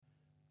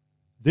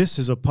This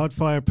is a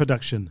Podfire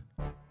production.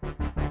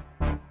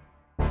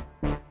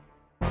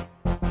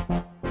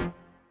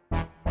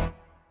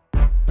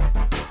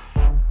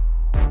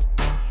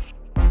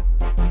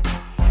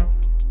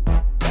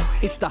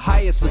 It's the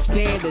highest of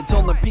standards,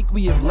 on the peak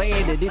we have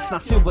landed. It's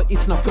not silver,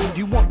 it's not gold,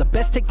 you want the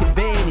best, take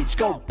advantage.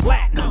 Go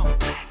platinum.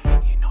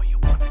 You know you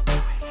wanna do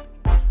it.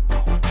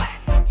 Go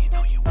platinum, you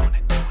know you wanna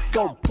do it.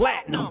 Go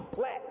platinum.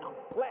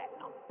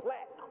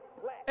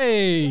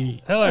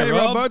 Hey. Hello, hey,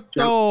 Rob.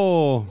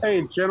 Roberto.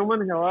 Hey,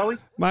 gentlemen, how are we?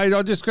 Mate,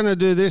 I'm just going to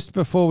do this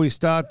before we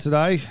start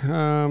today.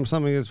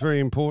 Something that's very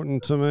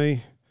important to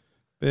me.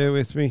 Bear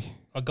with me.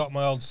 I got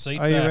my old seat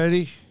Are back. you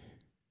ready?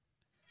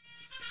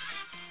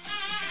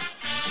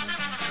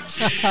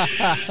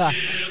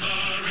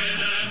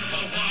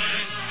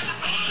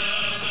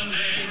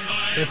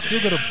 They've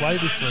still got to play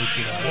this week,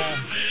 you know.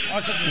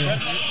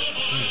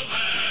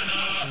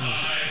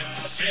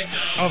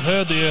 I've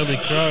heard the early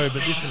crow,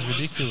 but this is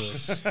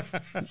ridiculous.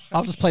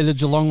 I'll just play the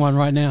Geelong one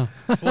right now.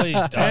 Please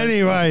don't.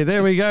 Anyway,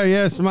 there we go.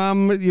 Yes,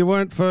 Mum, you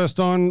weren't first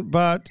on,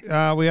 but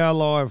we are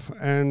live,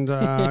 and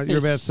you're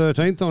about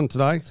 13th on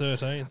today.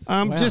 13th.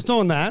 Wow. Just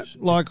on that,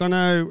 like I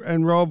know,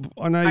 and Rob,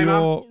 I know Hey,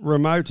 you're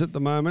remote at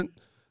the moment,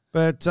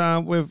 but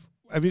have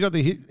you got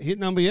the hit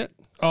number yet?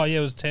 Oh, yeah,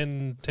 it was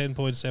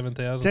 10.7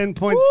 thousand.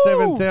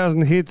 10.7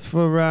 thousand hits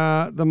for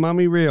the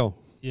Mummy Reel.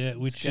 Yeah,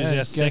 which Let's is go, our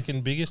let's go.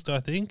 second biggest, I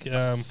think.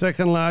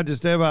 Second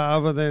largest ever,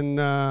 other than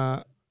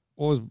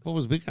what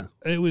was bigger?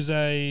 It was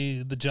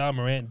the Ja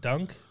Morant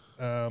dunk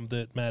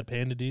that Mad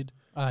Panda did.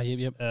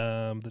 Yep.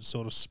 That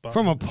sort of spun.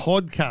 From a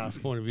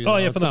podcast point of view. Oh,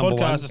 yeah, that's for the number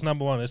podcast, one. it's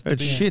number one. It's the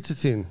It's shit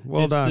it's in.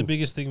 Well it's done. the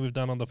biggest thing we've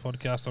done on the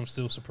podcast. I'm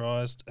still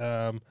surprised.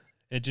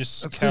 It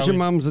just That's because your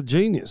mum's a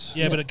genius.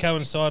 Yeah, but it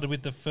coincided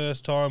with the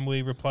first time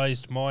we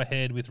replaced my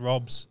head with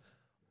Rob's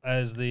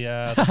as the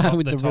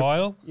With the the rib-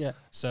 tile. Yeah.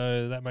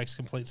 So that makes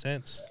complete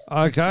sense.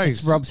 Okay.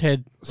 It's Rob's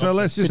head. So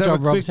let's just Good have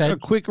job, Rob's a head.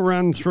 quick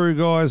run through,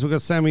 guys. We've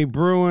got Sammy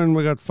Bruin,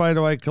 we've got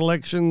Fadeaway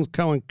Collections,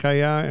 Cohen KR,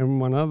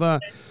 and one other.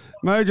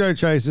 Mojo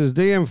Chasers,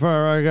 DM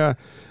Faroga,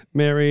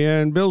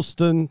 Marianne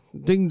Bilston,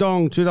 Ding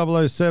Dong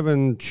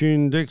 2007,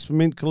 Tune Dix,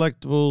 Mint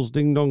Collectibles,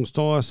 Ding Dong's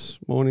Dice,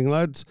 morning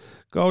lads.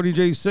 Goldie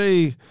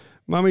GC,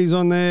 Mummy's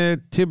on there,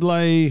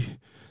 Tibley,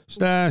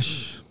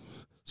 Stash,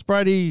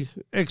 Spraddy,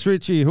 X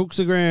Richie,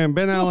 Hooksagram,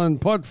 Ben Allen,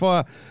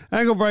 Podfire,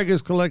 Angle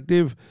Breakers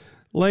Collective,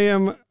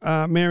 Liam,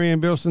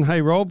 Marianne Bilston,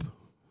 hey Rob,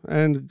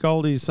 and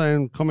Goldie's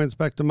saying comments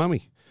back to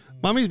Mummy.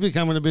 Mummy's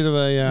becoming a bit of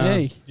a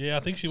Yay. Yeah, I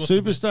think she wants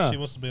Superstar. she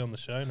wants to be on the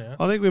show now.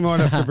 I think we might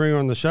have to bring her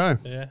on the show.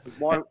 Yeah.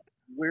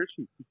 Where is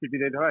she? She should be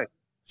there today.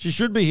 She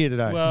should be here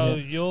today. Well,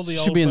 Yeah. you're the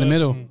Should old be in the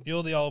person. middle.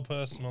 You're the old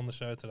person on the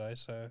show today,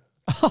 so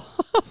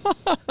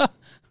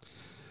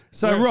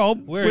So,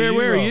 Rob, where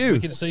are Rob? you? We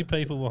can see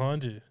people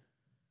behind you.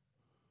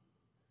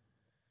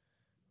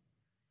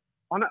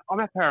 I'm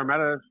at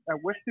Parramatta at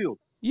Westfield.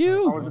 I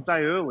You. was a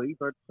day early,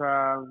 but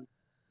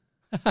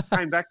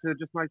came back to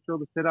just make sure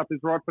the setup is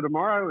right for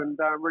tomorrow and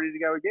ready to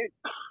go again.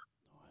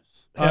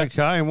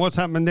 Okay, and what's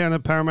happening down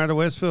at Parramatta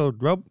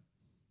Westfield, Rob?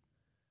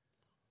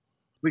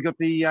 We got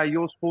the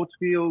Your Sports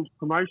Field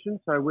promotion,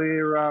 so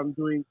we're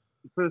doing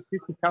the first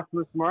 50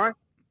 customers tomorrow.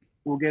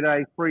 We'll get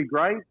a free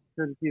grade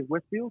courtesy of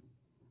Westfield.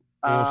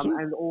 Awesome.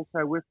 And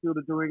also Westfield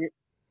are doing it.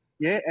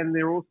 Yeah, and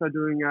they're also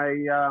doing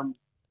a,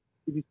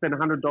 if you spend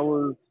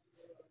 $100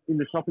 in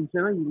the shopping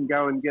centre, you can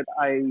go and get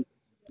a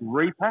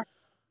repack,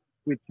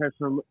 which has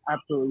some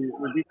absolutely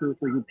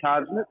ridiculously good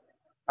cards in it.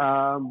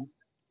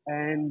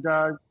 And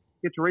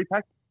get your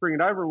repack, bring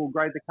it over, and we'll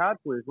grade the card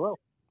for you as well.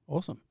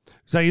 Awesome.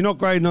 So you're not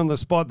grading on the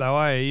spot, though,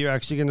 are you? You're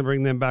actually going to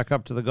bring them back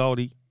up to the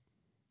Goldie.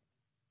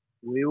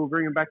 We will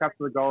bring them back up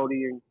to the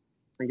Goldie and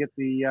get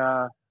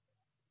the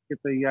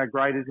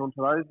graders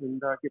onto those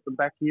and get them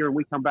back here. And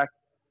we come back,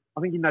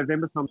 I think in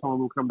November sometime,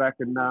 we'll come back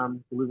and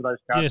deliver those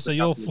cards. Yeah, to so the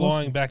you're customers.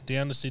 flying back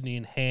down to Sydney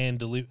and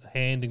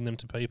handing them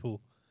to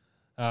people.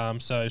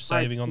 So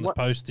saving on the what-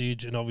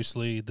 postage and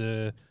obviously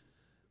the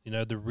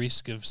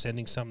risk of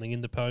sending something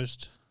in the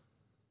post.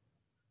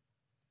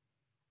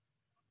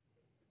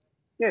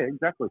 Yeah,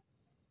 exactly.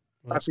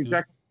 Well, That's good.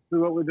 exactly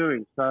what we're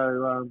doing.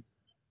 So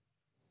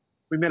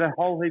we met a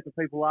whole heap of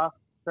people last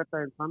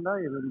Saturday and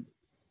Sunday, and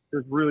it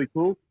was really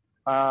cool.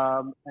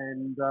 And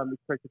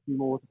expect a few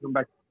more to come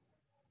back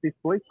this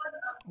week.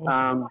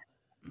 Awesome.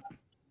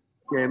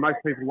 Yeah, most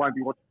people won't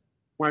be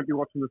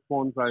watching the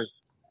Swans though.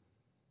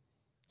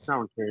 No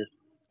one cares.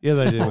 Yeah,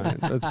 they do, mate.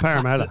 It's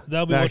Parramatta.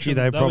 They'll be Actually, watching.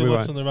 they They'll probably be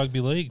won't. watching the rugby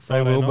league. They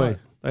Friday will night. be.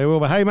 They will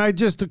be. Hey, mate,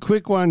 just a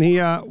quick one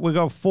here. We've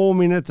got 4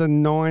 minutes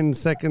and 9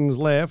 seconds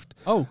left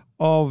Oh.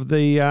 of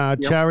the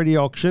charity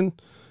auction.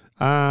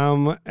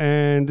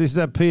 And this is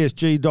at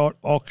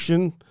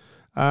PSG.auction,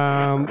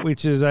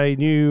 which is a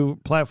new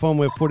platform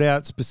we've put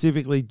out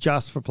specifically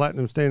just for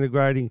Platinum Standard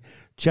Grading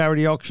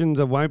charity auctions.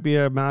 It won't be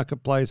a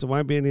marketplace. It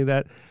won't be any of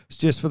that. It's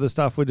just for the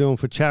stuff we're doing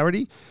for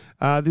charity.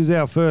 This is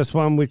our first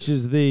one, which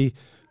is the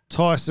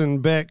Tyson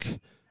Beck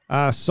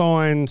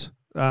signed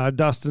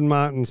Dustin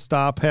Martin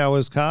Star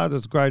Powers card.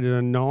 It's graded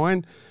a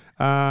 9.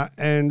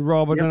 And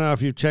Rob, I don't know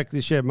if you've checked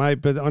this yet,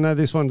 mate, but I know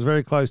this one's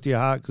very close to your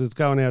heart because it's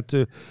going out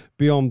to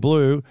Beyond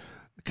Blue.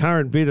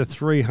 Current bid of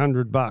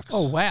 $300.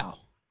 Oh, wow.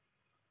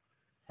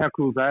 How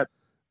cool is that?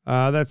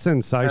 That's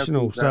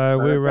sensational. That's So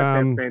we're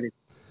outstanding.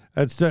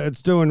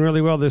 it's doing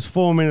really well. There's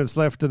 4 minutes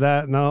left of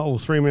that, or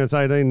 3 minutes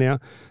 18 now.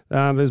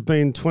 There's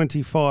been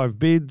 25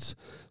 bids.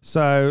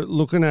 So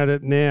looking at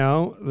it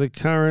now, the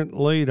current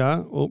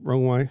leader,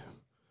 wrong way,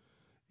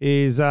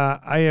 is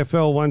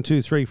AFL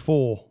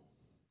 1234.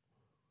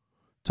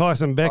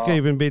 Tyson Beck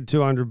even bid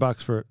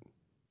 $200 for it.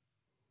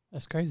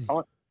 That's crazy.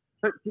 Oh,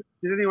 did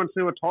anyone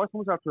see what Tyson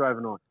was up to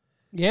overnight?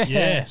 Yeah.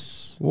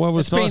 Yes. What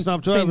was Tyson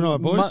up to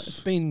overnight, boys? It's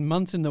been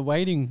months in the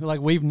waiting. Like,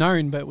 we've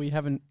known, but we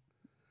haven't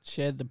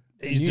shared the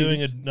He's news.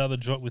 doing another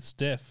drop with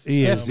Steph.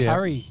 He Steph is, yeah.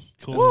 Curry.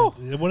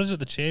 What is it?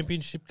 The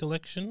championship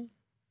collection?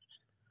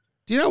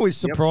 Do you know which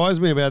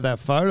surprised me about that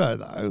photo,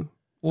 though?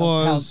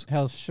 Was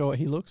how short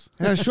he looks.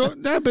 how short?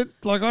 No, but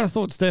like I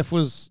thought Steph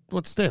was,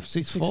 what's Steph,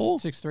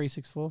 6'4"?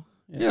 6'3", 6'4".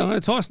 Yeah, no,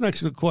 Tyson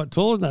actually looked quite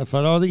tall in that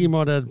photo. I think he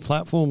might have had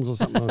platforms or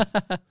something.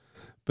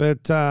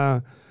 But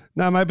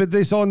no, mate,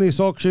 but on this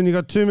auction, you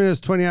got 2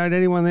 minutes 28.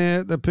 Anyone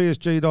there? The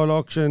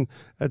PSG.auction.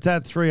 It's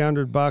at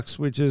 $300,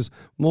 which is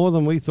more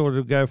than we thought it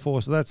would go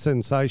for. So that's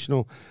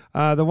sensational.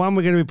 The one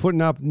we're going to be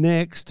putting up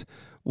next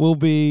will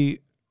be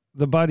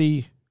the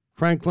Buddy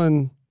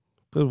Franklin.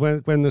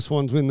 Because when the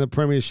Swans win the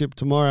premiership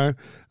tomorrow,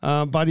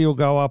 Buddy will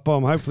go up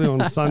hopefully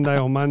on Sunday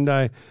or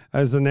Monday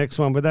as the next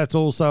one. But that's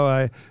also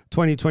a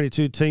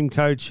 2022 team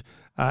coach,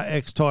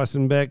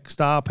 ex-Tyson Beck,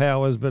 star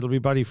powers, but it'll be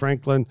Buddy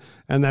Franklin.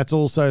 And that's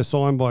also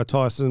signed by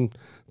Tyson.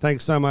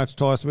 Thanks so much,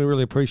 Tyson. We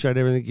really appreciate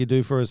everything you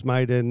do for us,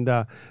 mate. And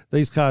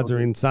these cards are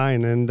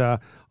insane. And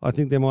I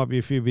think there might be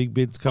a few big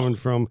bids coming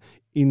from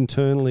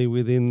internally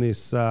within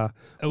this this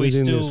group. Are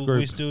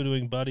we still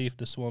doing Buddy if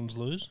the Swans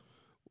lose?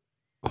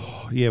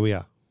 Oh, yeah, we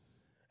are.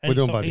 And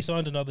We're doing he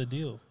signed another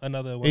deal.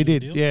 He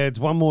did. Deal? Yeah, it's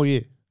one more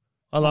year.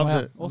 I loved wow.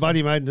 it. Awesome.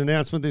 Buddy made an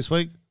announcement this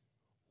week.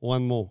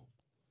 One more.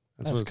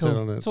 That's what it cool. said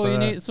on it. That's all you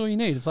need. That's all you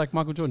need. It's like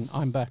Michael Jordan.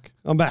 I'm back.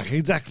 I'm back.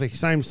 Exactly.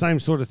 Same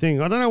sort of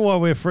thing. I don't know why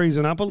we're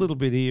freezing up a little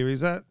bit here.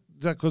 Is that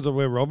because of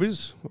where Rob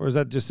is? Or is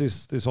that just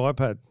this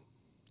iPad?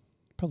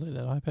 Probably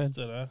that iPad.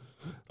 I don't know.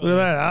 Look at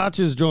that.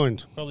 Archer's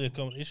joined. Probably a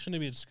competition to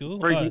be at school.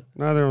 Freaky.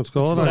 No, they're on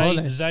school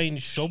holiday. Zane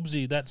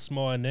Shobsy, that's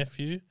my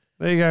nephew.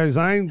 There you go,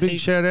 Zane. Big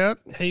shout out.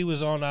 He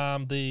was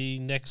on the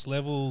Next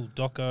Level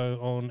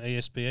doco on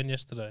ESPN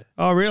yesterday.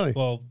 Oh, really?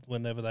 Well,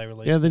 whenever they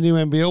released Yeah, the new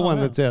NBL one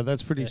wow. that's out.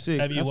 That's pretty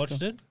sick. Have you That's watched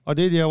cool. it? I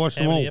did, yeah. I watched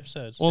How them all. many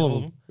episodes? All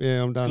of them.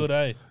 Yeah, I'm done. Good,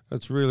 eh?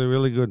 That's really,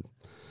 really good.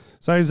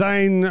 So,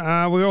 Zane,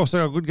 we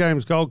also got Good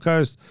Games Gold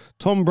Coast.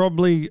 Tom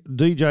Brobley,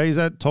 DJ, is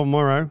that Tom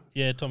Morrow?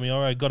 Yeah, Tommy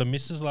Oro got a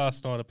missus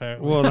last night,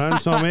 apparently. Well done,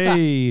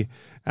 Tommy.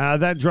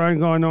 That Drone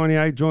Guy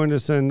 98 joined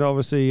us, and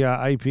obviously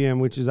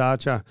APM, which is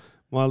Archer,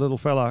 my little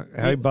fella.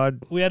 Hey,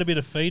 bud. We had a bit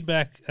of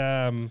feedback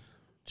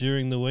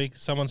during the week.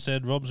 Someone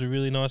said Rob's a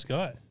really nice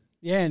guy.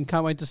 Yeah, and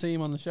can't wait to see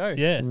him on the show.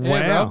 Yeah.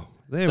 Wow. Rob.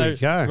 There So we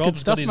go.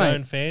 Rob's stuff, got his mate.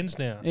 own fans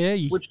now. Yeah.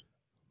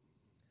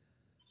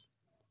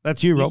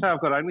 That's you, You Rob. say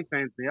I've got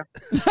OnlyFans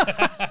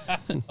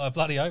now. I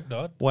bloody hope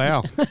not.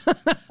 Wow.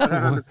 I don't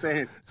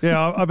understand.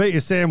 Yeah, I bet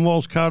you Sam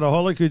Walsh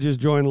Carterholic, who just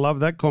joined,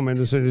 loved that comment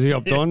as soon as he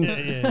hopped on.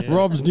 yeah.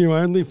 Rob's new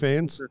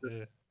OnlyFans.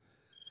 Yeah.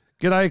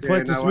 G'day,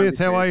 Collector no Smith.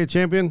 How OnlyFans. are you,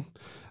 champion?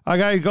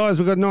 Okay, guys,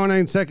 we've got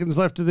 19 seconds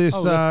left of this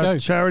Oh, let's go.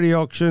 charity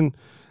auction.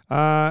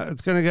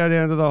 It's going to go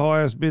down to the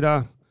highest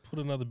bidder. Put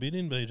another bid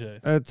in, BJ.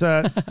 It's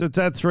at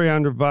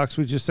 $300,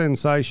 which is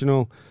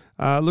sensational.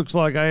 Looks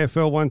like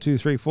AFL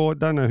 1234.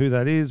 Don't know who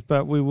that is,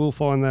 but we will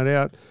find that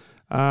out.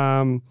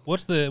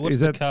 What's Is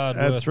the that card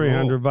at worth?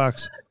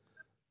 $300?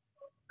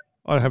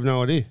 I have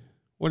no idea.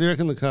 What do you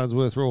reckon the card's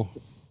worth raw?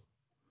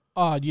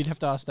 Oh, you'd have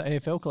to ask the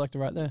AFL collector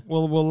right there.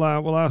 Well, we'll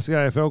ask the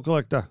AFL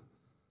collector.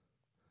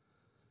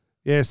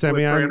 Yeah,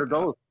 Sammy.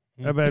 $300.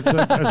 About it's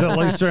at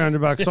least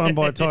 $300 signed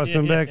by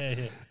Tyson Beck. Yeah.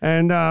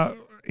 And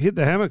hit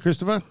the hammer,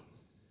 Christopher.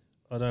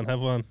 I don't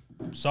have one.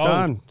 Sold.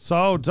 Done.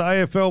 Sold to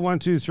AFL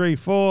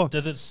 1234.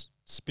 Does it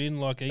spin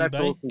like That's eBay?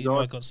 awesome, He guys.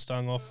 might got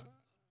stung off.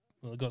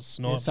 Well, got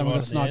sniped. Yeah, someone right got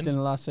at the sniped end. in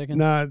the last second.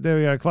 No, there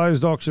we go.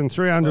 Closed auction,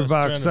 $300.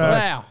 Closed, So,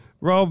 $300. Wow.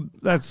 Rob,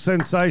 that's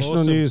sensational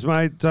Awesome. news,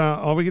 mate.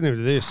 We can do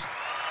this.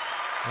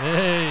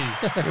 Hey.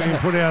 We can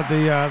put out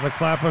the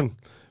clapping.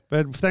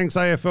 But thanks,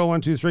 AFL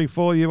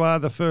 1234. You are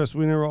the first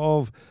winner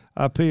of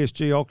a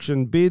PSG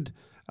auction bid.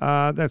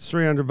 That's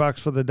 $300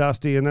 for the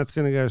Dusty, and that's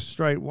going to go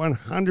straight.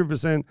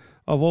 100%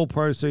 of all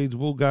proceeds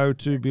will go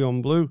to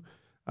Beyond Blue.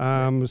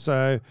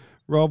 So,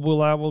 Rob,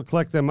 we'll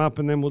collect them up,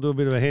 and then we'll do a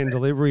bit of a hand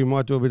delivery. We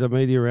might do a bit of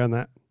media around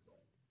that.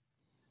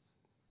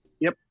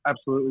 Yep,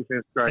 absolutely.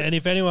 Sounds great. And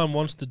if anyone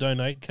wants to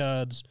donate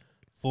cards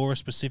for a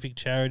specific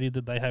charity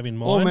that they have in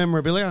mind, All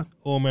memorabilia.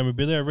 or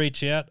memorabilia,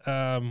 reach out.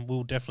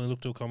 We'll definitely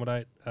look to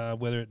accommodate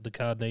whether the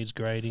card needs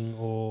grading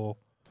or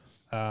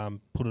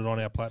put it on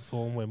our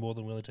platform. We're more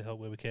than willing to help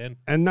where we can.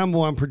 And number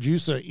one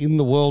producer in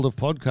the world of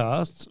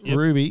podcasts, Yep.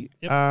 Ruby,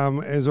 Yep.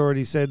 has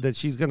already said that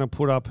she's going to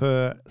put up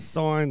her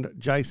signed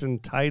Jason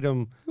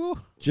Tatum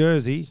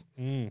jersey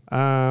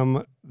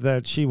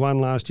that she won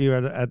last year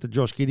at the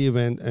Josh Giddy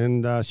event,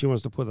 and she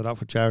wants to put that up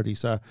for charity.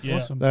 So Yeah.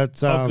 Awesome.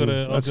 that's I've got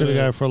going to a-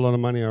 go for a lot of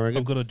money, I reckon.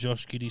 I've got a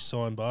Josh Giddy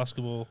signed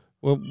basketball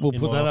We'll in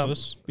put my that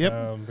office. up.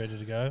 Yep. Ready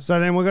to go. So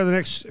then we've got the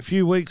next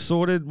few weeks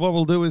sorted. What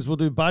we'll do is we'll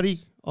do Buddy,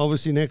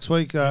 obviously, next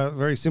week.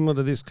 Very similar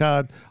to this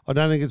card. I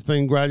don't think it's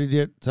been graded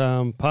yet,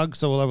 Pug,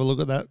 so we'll have a look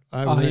at that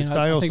over the next day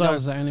I or think so. that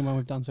was the only one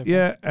we've done so far.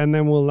 Yeah, and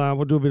then we'll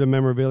do a bit of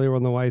memorabilia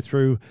on the way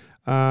through.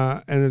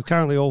 And it's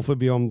currently all for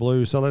Beyond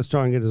Blue, so let's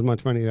try and get as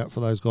much money out for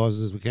those guys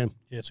as we can.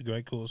 Yeah, it's a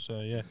great cause. So,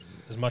 yeah,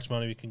 as much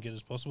money we can get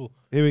as possible.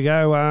 Here we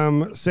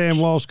go. Sam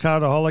Walsh,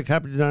 Cardaholic,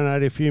 happy to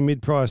donate a few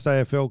mid-priced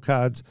AFL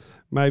cards,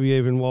 maybe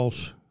even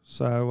Walsh.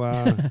 So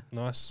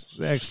Nice.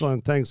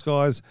 excellent. Thanks,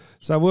 guys.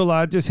 So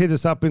we'll just hit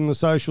us up in the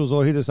socials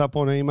or hit us up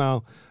on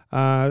email.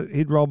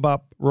 Hit Rob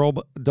up,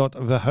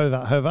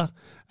 rob.verhoever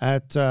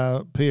at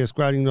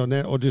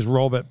psgrading.net, or just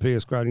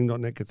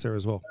rob@psgrading.net gets there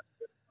as well.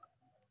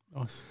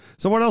 Nice.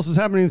 So what else is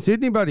happening in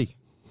Sydney, buddy?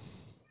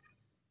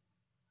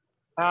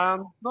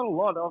 Not a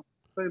lot. I've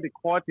been a bit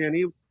quiet down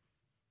here.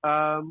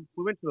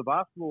 We went to the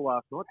basketball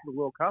last night to the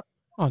World Cup.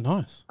 Oh,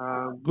 nice.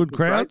 Good it was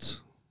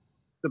crowds?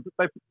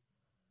 great.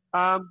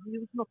 It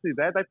was not too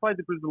bad. They played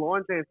the Brisbane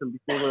Lions anthem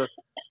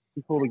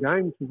before the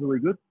game, which was really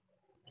good.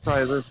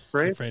 So the The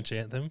French. French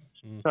anthem.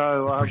 Mm.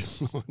 So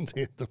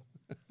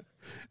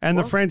And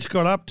the What? French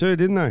got up too,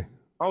 didn't they?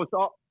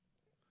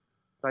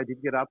 they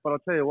did get up, but I'll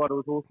tell you what, it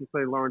was awesome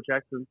seeing Lauren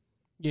Jackson.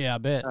 Yeah, I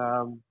bet.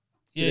 Yeah,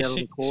 Yeah, on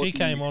she the court she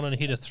came and- on and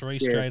hit a three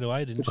Yeah. straight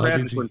away, The didn't she? Oh, crowd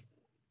did just she? went,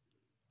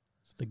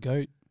 It's the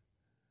GOAT.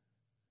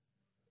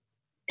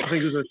 I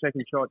think it was her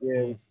second shot. Yeah,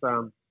 Mm. it's,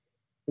 and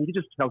you can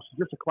just tell she's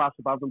just a class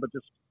above them, but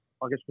just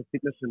I guess for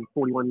fitness and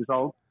 41 years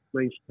old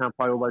means she can't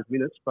play all those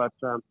minutes. But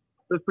it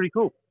was pretty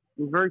cool.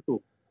 It was very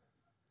cool.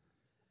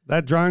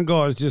 That drone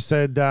guy's just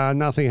said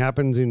nothing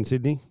happens in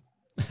Sydney.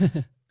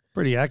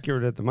 Pretty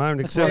accurate at the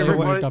moment, That's why except for,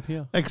 everyone when, moved up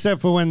here. except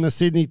for when the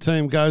Sydney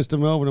team goes to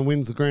Melbourne and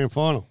wins the grand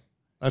final.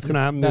 That's going to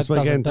happen this That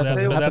doesn't- weekend. that But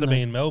doesn't that'd happen be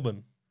though. in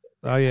Melbourne.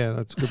 Oh, yeah,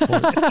 that's a good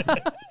point.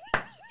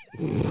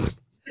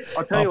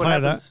 I'll tell I'll you what pay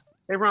happened. that.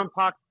 Everyone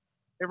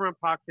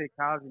parks their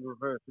cars in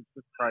reverse. It's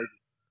just crazy.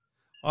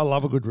 I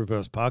love a good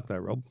reverse park, though,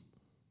 Rob.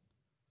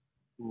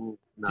 No.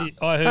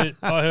 I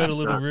heard a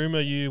little rumor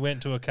you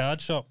went to a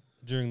card shop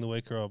during the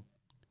week, Rob.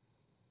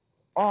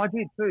 Oh, I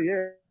did too.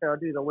 Yeah, I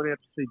did. I went out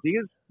to see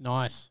Diggers,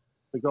 Nice.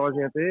 the guys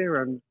out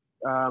there, and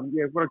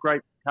what a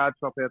great card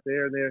shop out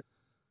there. And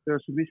they're a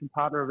submission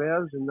partner of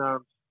ours, and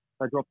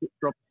they dropped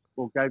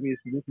or gave me a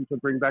submission to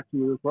bring back to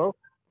you as well.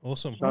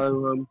 Awesome.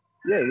 So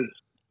it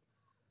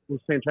was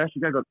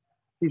fantastic. They've got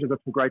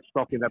some great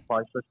stock in that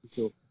place. That's for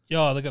sure.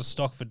 Yeah, they got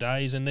stock for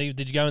days. And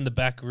did you go in the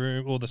back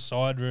room or the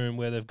side room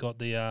where they've got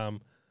the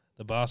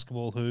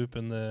basketball hoop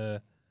and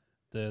the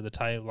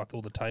table, like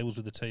all the tables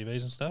with the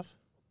TVs and stuff?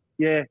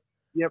 Yeah,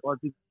 yep. I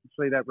did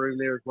see that room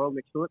there as well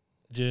next to it.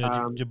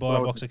 Did you buy I a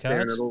was box of just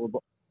staring cards? at all the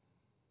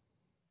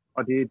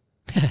I did.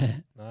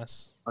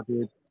 Nice. I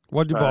did.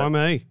 What'd you buy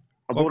me?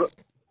 I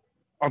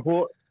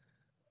bought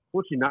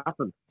you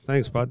nothing.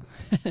 Thanks, bud.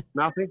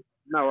 Nothing.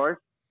 No worries.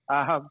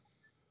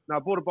 No, I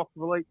bought a box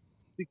of Elite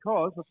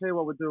because I'll tell you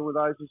what we're doing with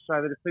those is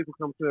so that if people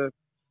come to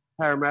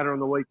Parramatta on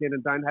the weekend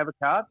and don't have a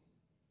card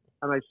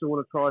and they still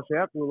want to try us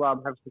out, we'll have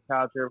some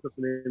cards there. We've got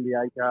some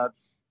NBA cards,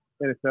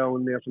 NFL,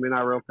 and now some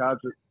NRL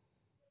cards that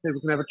people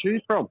can have a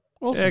choose from.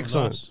 Awesome.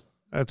 Excellent. Nice.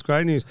 That's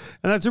great news.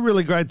 And that's a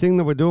really great thing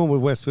that we're doing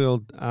with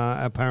Westfield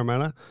at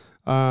Parramatta.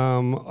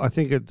 I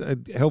think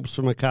it helps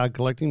from a card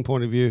collecting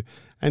point of view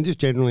and just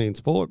generally in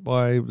sport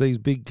by these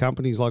big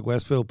companies like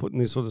Westfield putting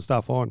this sort of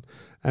stuff on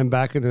and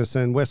backing us.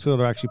 And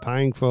Westfield are actually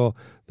paying for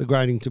the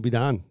grading to be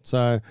done.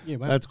 So Yeah,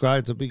 wow. that's great.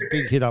 It's a big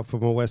hit up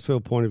from a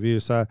Westfield point of view.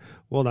 So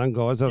well done,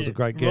 guys. That was a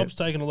great get. Rob's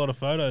taken a lot of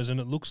photos, and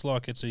it looks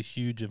like it's a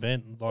huge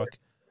event. Like,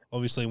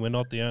 obviously, we're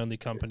not the only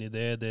company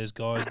there. There's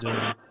guys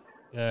doing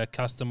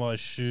customized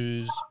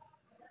shoes.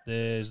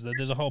 There's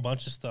a whole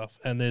bunch of stuff,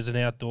 and there's an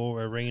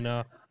outdoor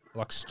arena.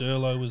 Like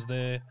Sterlo was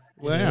there.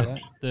 Wow.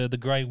 The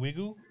Grey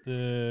Wiggle,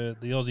 the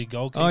Aussie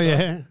goalkeeper. Oh,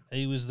 yeah.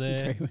 He was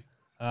there.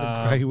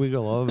 Great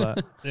wiggle. I love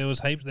that. There was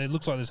heaps. It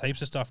looks like there's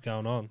heaps of stuff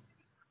going on.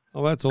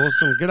 Oh, that's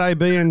awesome. G'day,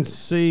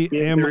 BNCM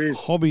Yeah, there is.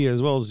 Hobby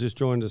as well has just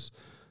joined us.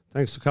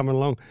 Thanks for coming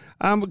along.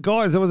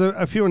 Guys, there was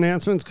a few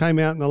announcements came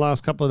out in the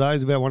last couple of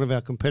days about one of our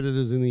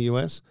competitors in the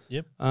US.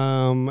 Yep.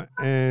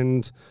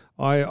 And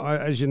I,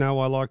 as you know,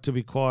 I like to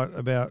be quiet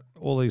about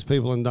all these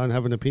people and don't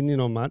have an opinion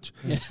on much.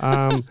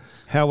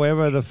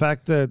 However, the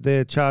fact that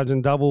they're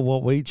charging double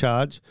what we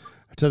charge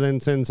to then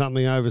send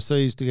something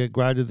overseas to get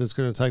graded that's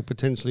going to take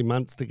potentially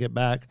months to get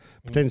back,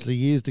 potentially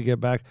years to get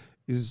back,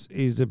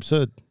 is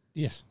absurd.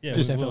 Yes. Yeah,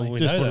 Just, definitely. we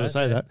just know wanted to that,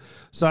 say yeah. that.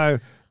 So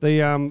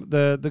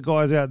the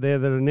guys out there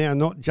that are now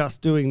not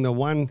just doing the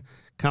one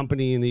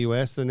company in the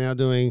US, they're now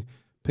doing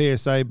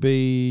PSA,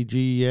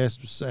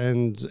 BGS,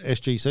 and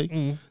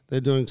SGC.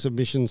 They're doing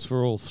submissions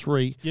for all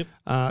three. Yep.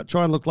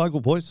 Try and look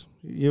local, boys.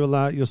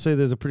 You'll see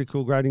there's a pretty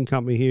cool grading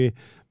company here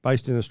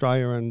based in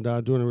Australia and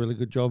doing a really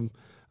good job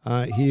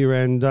here.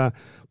 And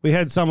we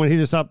had someone hit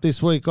us up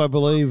this week, I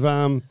believe,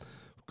 from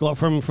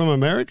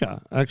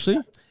America, actually.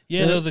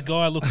 Yeah, there was a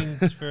guy looking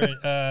for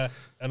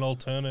an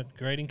alternate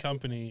grading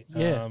company.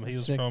 Yeah, He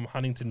was sick. from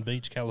Huntington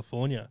Beach,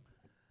 California.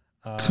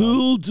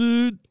 Cool,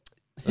 dude.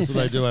 That's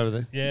what they do over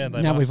there. Yeah,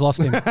 they Now must. we've lost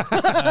him. We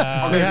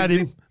had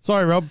him.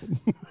 Sorry, Rob.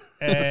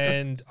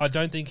 And I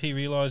don't think he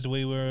realised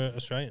we were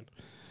Australian.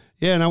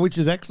 Yeah, no, which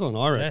is excellent,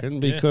 I reckon, yeah.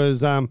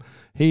 because I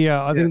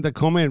think the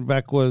comment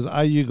back was,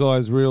 "Are you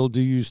guys real?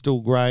 Do you still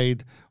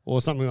grade?" or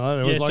something like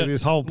that. It was like so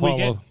this whole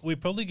pile of. we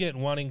probably get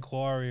one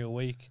inquiry a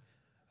week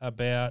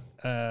about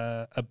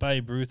a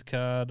Babe Ruth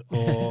card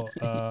or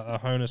a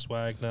Honus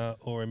Wagner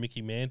or a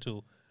Mickey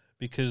Mantle,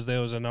 because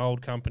there was an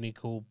old company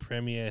called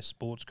Premier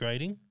Sports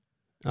Grading.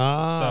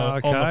 Ah,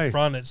 So on okay. the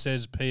front it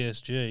says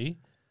PSG,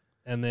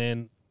 and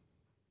then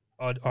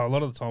a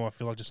lot of the time I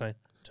feel like just saying,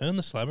 turn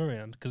the slab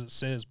around because it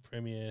says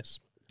Premier.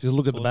 Just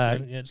look at the Sports back.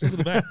 Grading. Yeah, just look at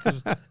the back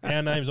because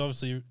our name's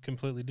obviously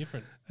completely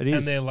different. It is.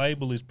 And their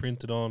label is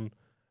printed on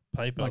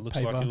paper. Like It looks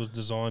paper. like it was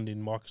designed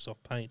in Microsoft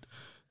Paint.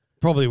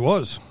 Probably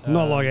was.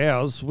 Not like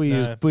ours. We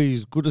no.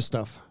 use gooder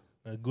stuff.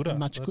 Gooder.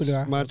 Much That's-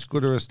 gooder. Much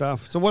gooder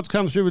stuff. So what's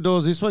come through the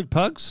doors this week,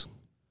 Pugz?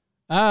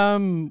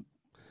 Um,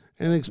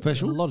 Anything a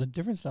special? lot of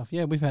different stuff.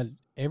 Yeah, we've had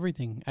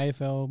everything: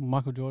 AFL,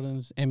 Michael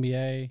Jordan's,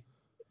 NBA.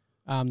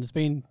 There's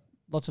been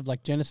lots of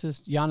like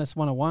Genesis, Giannis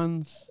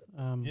 101s.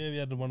 Yeah, we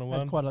had the Had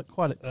 101.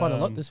 quite a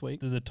lot this week.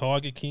 The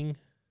Tiger King.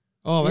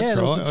 Oh, that's yeah,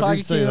 there was right. the I Tiger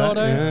did see King that.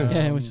 auto. Yeah.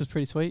 Yeah, which was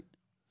pretty sweet.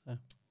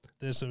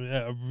 There's some,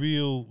 a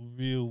real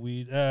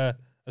weird.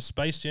 A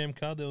Space Jam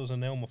card. There was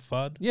an Elmer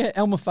Fudd. Yeah,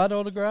 Elmer Fudd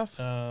autograph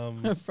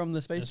There's from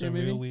the Space some Jam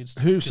real movie. weird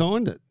stuff. Who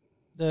signed it?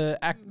 The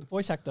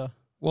voice actor.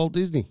 Walt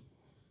Disney.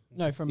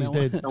 No, from He's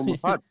Elmer. dead. Elmer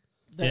Fudd.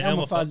 The Yeah, Elmer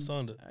Elmer Fudd Fudd.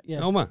 signed it.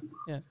 Yeah. Elmer.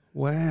 Yeah.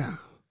 Wow.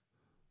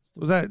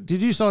 Was that?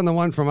 Did you sign the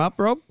one from Up,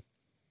 Rob?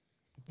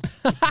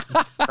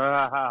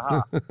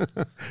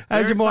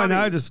 As you might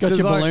notice, Got 'cause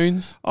your like,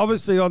 balloons.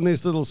 obviously on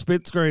this little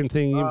split screen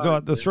thing, you've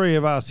got the three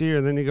of us here,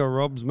 and then you got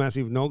Rob's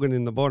massive noggin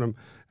in the bottom,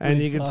 and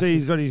his you can see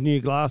he's got his new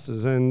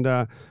glasses. And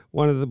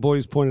one of the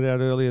boys pointed out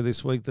earlier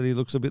this week that he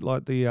looks a bit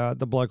like the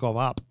bloke of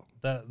Up.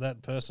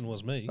 That person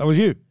was me. That was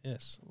you.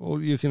 Yes.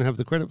 Well, you can have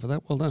the credit for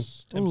that. Well done.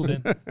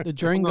 10%. The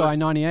drone guy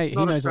 98. He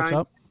not a knows what's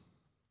drone. up.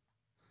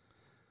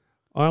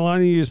 I'll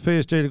only use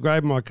PSG to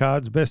grade my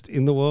cards. Best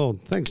in the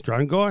world. Thanks,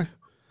 drone guy.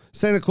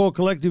 Santa Core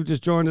Collective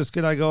just joined us.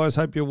 G'day, guys.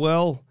 Hope you're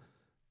well.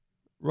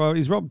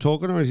 Is Rob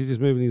talking or is he just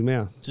moving his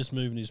mouth? Just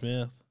moving his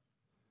mouth.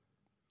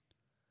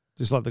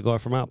 Just like the guy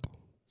from Up.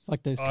 It's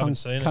like those I haven't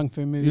seen it. kung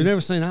fu movies. You've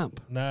never seen Up?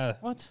 Nah.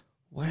 What?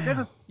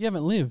 Wow. You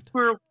haven't lived.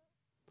 Squirrel.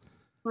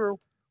 Squirrel.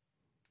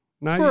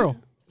 No, Squirrel.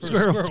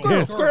 Squirrel.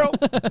 Yeah, squirrel.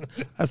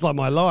 That's like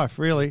my life,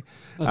 really.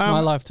 That's my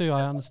life too.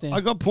 I understand.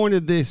 I got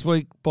pointed this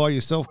week by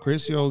yourself,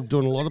 Chris. You're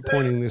doing a lot of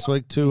pointing this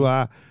week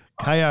to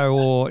KO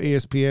or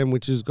ESPN,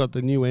 which has got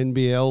the new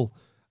NBL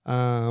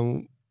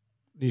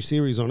new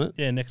series on it.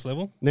 Yeah, next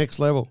level. Next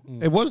Level.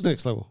 It was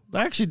Next Level. They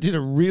actually did a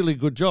really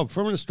good job.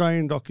 From an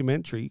Australian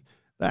documentary,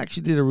 they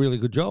actually did a really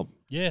good job.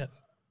 Yeah.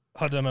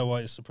 I don't know why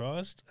you're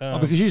surprised.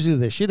 Because usually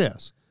they're shit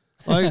house.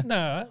 Like,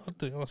 No,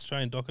 the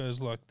Australian docos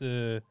like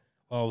it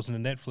was in a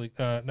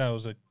Netflix. No, it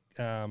was a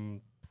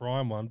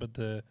Prime one, but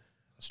the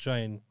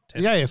Australian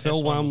test. the AFL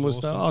test one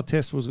was awesome.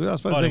 Test was good. I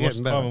suppose I they're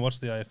haven't getting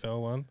watched better. the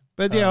AFL one.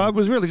 But yeah, it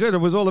was really good. It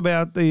was all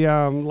about the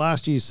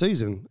last year's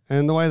season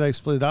and the way they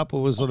split it up. It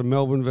was sort of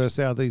Melbourne versus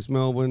Southeast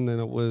Melbourne. Then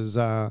it was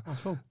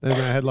cool. then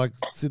they had like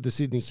the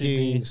Sydney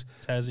Kings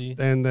Tassie.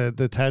 and the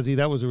Tassie.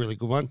 That was a really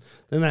good one.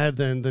 Then they had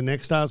the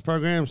Next Stars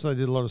program, so they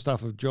did a lot of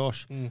stuff with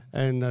Josh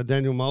and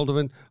Daniel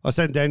Moldovan. I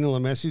sent Daniel a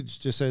message,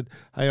 just said,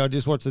 "Hey, I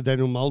just watched the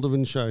Daniel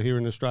Moldovan show here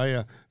in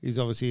Australia. He's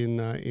obviously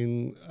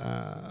in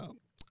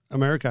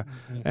America,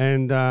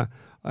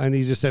 and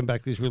he just sent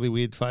back this really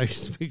weird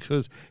face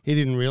because he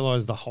didn't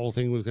realise the whole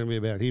thing was going to be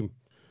about him.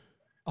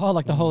 Oh,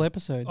 like the whole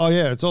episode. Oh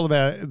yeah, it's all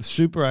about the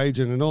super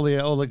agent and all the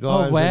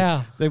guys. Oh, wow.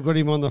 and they've got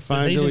him on the But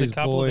phone he's to in a his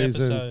couple of boys.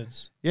 And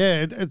episodes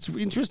yeah, it's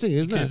interesting,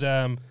 isn't because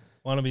it?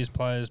 one of his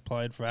players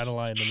played for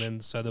Adelaide, and then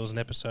so there was an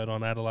episode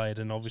on Adelaide,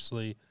 and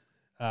obviously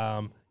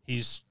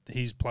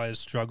his players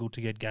struggled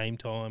to get game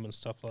time and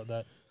stuff like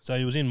that. So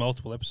he was in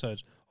multiple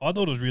episodes. I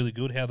thought it was really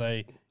good how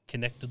they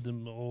connected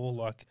them all.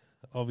 Like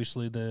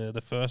obviously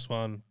the first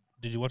one.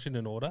 Did you watch it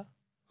in order?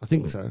 I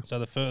think so. So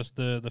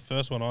the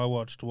first one I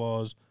watched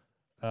was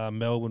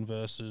Melbourne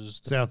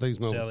versus Southeast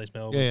Melbourne. Southeast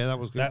Melbourne. Yeah, that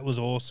was good. That was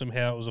awesome.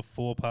 How it was a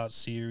 4-part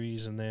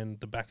series, and then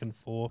the back and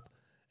forth,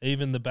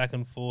 even the back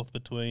and forth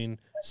between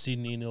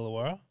Sydney and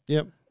Illawarra.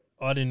 Yep,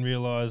 I didn't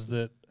realise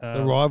that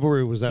the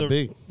rivalry was that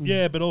big.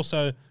 Yeah, but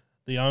also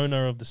the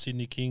owner of the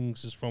Sydney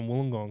Kings is from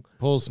Wollongong,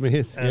 Paul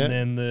Smith, and yeah.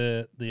 then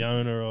the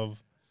owner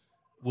of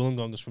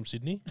Wollongong is from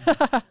Sydney.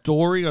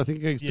 Dory, I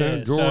think he's Yeah,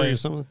 Dory or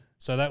something.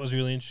 So that was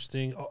really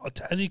interesting.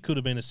 Tassie could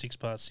have been a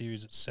 6-part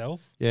series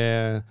itself.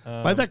 Yeah,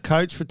 mate, that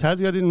coach for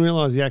Tassie, I didn't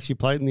realise he actually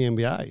played in the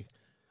NBA.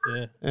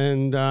 Yeah,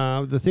 And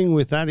the thing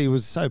with that, he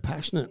was so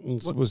passionate and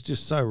was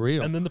just so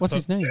real. and then What's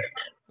his name?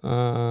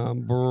 I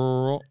don't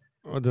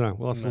know.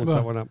 We'll have to look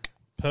that one up.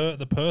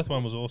 The Perth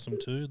one was awesome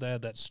too. They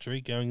had that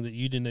streak going that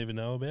you didn't even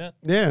know about.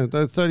 Yeah,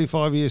 the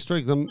 35-year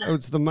streak.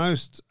 It's the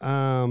most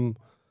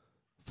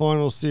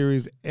final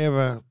series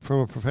ever from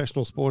a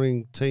professional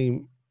sporting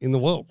team in the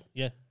world.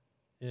 Yeah.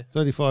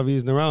 35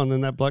 years in a row, and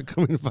then that bloke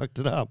come in and fucked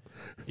it up.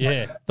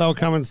 Yeah. They were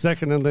coming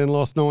second and then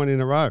lost 9 in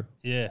a row.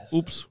 Yeah.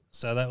 Oops.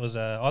 So that was,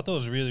 I thought it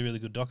was a really, really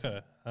good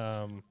doco.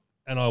 And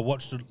I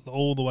watched it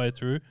all the way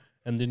through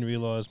and didn't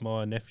realise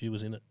my nephew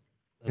was in it.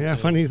 How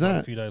funny is that?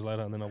 A few days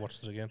later, and then I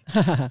watched it again.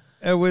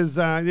 It was,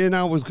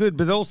 it was good,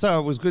 but also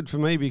it was good for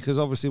me because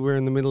obviously we're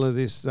in the middle of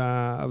this,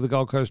 of the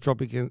Gold Coast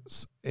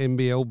Tropicals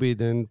NBL bid,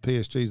 and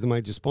PSG is the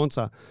major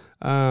sponsor.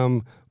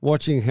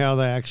 Watching how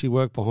they actually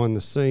work behind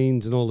the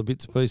scenes and all the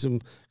bits and pieces,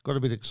 and got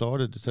a bit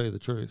excited to tell you the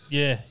truth.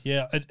 Yeah.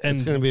 And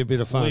it's going to be a bit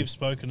of fun. We've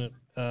spoken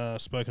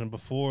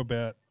before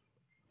about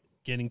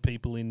getting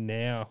people in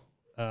now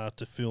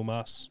to film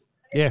us.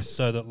 Yes.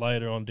 So that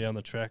later on down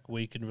the track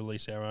we can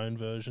release our own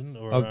version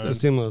or of a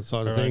similar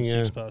side of thing,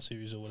 6-part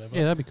series or whatever.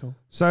 Yeah, that'd be cool.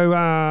 So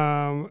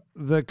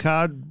the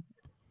card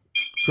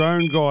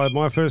drone guy,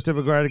 my first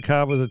ever graded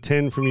card was a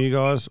 10 from you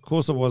guys. Of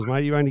course it was,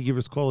 mate. You only give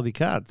us quality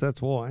cards.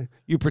 That's why.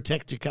 You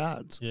protect your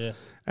cards. Yeah.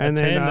 And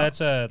a 10,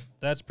 then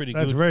that's pretty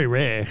good. That's very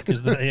rare.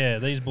 Because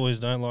these boys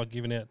don't like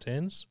giving out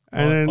 10s.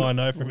 And I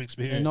know from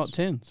experience. They're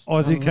not 10s.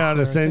 Aussie Card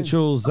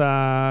Essentials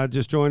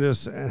just joined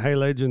us. Hey,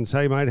 legends.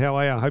 Hey, mate, how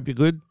are you? I hope you're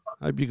good.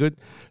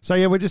 So,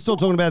 yeah, we're just still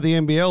talking about the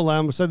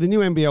NBL. So the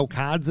new NBL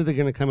cards that are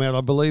going to come out, I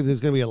believe there's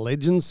going to be a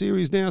Legends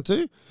series now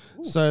too.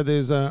 Ooh. So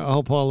there's a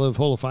whole pile of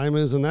Hall of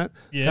Famers and that.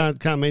 Yeah.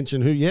 Can't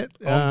mention who yet.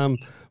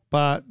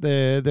 But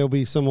there'll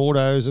be some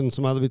autos and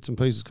some other bits and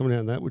pieces coming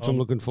out in that, which I'm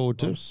looking forward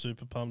to. I'm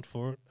super pumped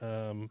for it.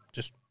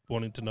 Just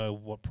wanting to know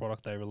what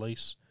product they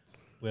release,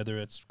 whether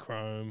it's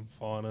Chrome,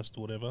 Finest,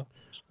 whatever.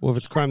 Well, if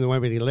it's Chrome, there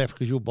won't be any left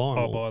because you'll buy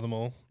them I'll buy them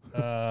all.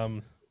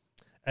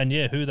 And,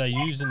 yeah, who they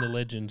use in the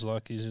Legends,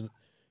 like is...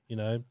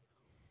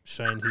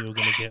 Shane Hill going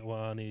to get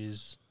one?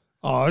 Is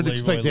I'd Leroy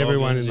expect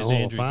everyone Loggins, in the Hall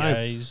Andrew of Fame.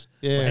 Gaze.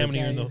 Yeah, well, how many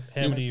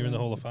are in the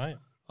Hall of Fame?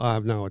 I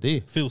have no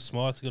idea. Phil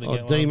Smythe's got to get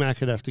one. D-Mac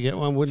would have to get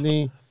one, wouldn't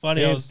he?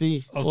 Funny,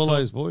 Anstey, all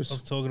those boys. I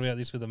was talking about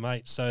this with a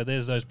mate. So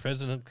there's those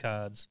president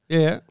cards.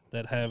 Yeah.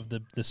 That have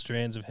the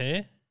strands of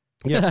hair.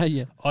 Yeah,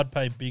 yeah. I'd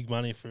pay big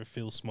money for a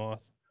Phil Smythe.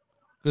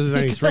 Because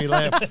there's only 3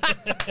 left.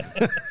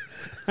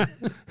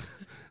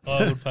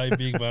 I would pay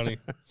big money.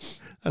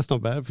 That's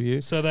not bad for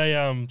you. So they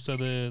so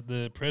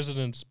the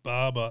president's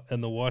barber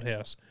and the White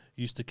House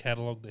used to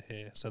catalogue the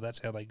hair, so that's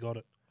how they got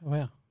it.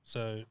 Wow.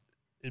 So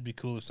it'd be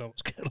cool if someone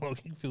was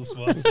cataloguing Phil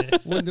Smythe's hair.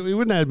 We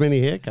wouldn't have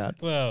many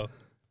haircuts. Well,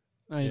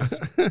 oh, yes.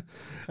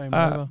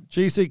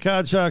 GC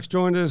Card Sharks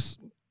joined us.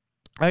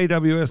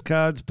 AWS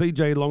Cards,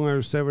 PJ Longo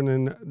 7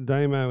 and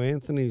Damo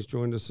Anthony's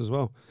joined us as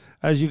well.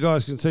 As you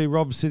guys can see,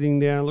 Rob's sitting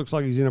down. Looks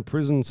like he's in a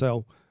prison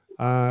cell,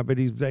 but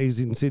he's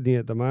in Sydney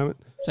at the moment.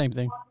 Same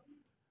thing.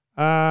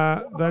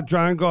 That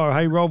drone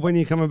guy. Hey, Rob, when are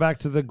you coming back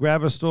to the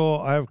Grabber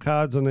store? I have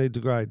cards I need to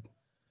grade.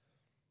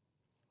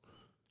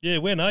 Yeah,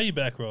 when are you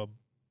back, Rob?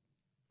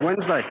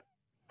 Wednesday.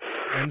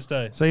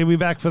 So you'll be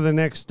back for the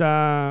next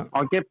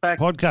I'll get back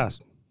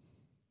podcast.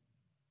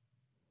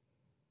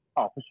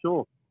 Oh, for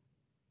sure.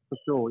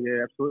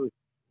 Yeah, absolutely.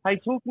 Hey,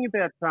 talking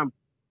about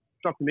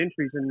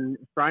documentaries and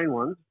Australian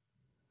ones,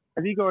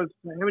 have you guys,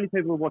 how many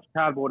people have watched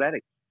Cardboard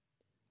Addict?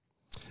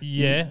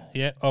 Yeah,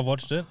 I've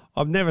watched it.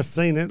 I've never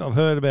seen it. I've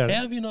heard about it.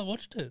 How have you not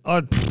watched it?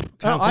 I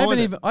haven't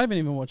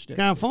even watched it.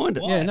 Can't find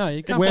it. Why? Yeah, no,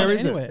 you can't Where find it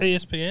is it? anywhere.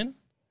 ESPN.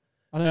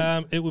 I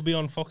don't. It would be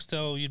on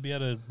Foxtel. You'd be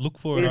able to look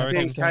for it. I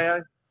reckon.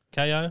 KO.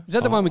 KO. Is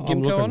that the one with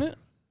I'm Gimko on looking.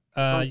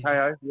 it?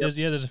 KO. Yep.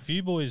 There's a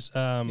few boys.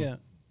 Yeah.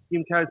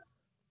 Gimco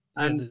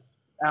and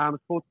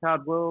Sports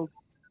Card World.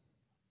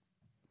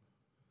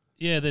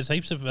 Yeah, there's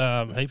heaps of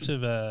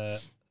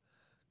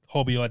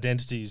hobby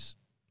identities.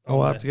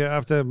 I'll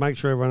have to make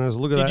sure everyone has a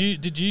look at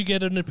that. Did you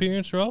get an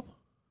appearance, Rob?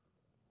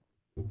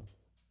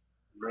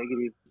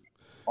 Negative.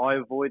 I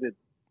avoided.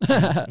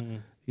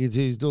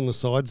 He's doing the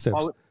side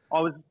steps.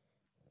 I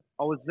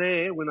was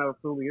there when they were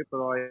filming it,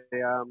 but I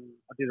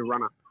did a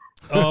runner.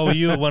 Oh, were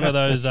you at one of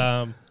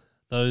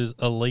those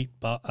elite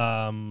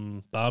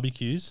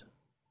barbecues?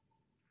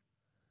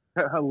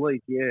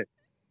 Elite, yeah.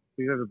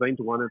 If you've ever been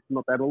to one, it's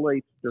not that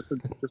elite. Just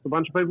a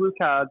bunch of people with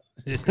cards.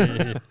 Yeah,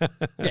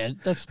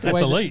 that's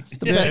elite. That's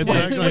the best one.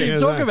 exactly. What are you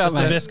talking about, That's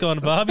the mate? best kind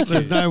of barbecue.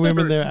 There's no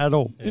women there at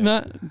all. Yeah.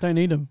 No, don't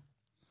need them.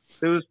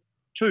 There was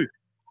 2.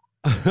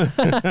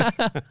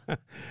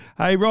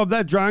 Hey, Rob,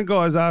 that drone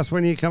guy's asked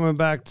when you're coming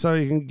back so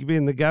you can be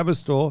in the Gabba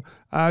store.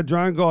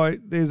 Drone guy,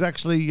 there's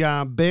actually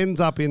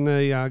Ben's up in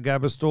the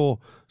Gabba store,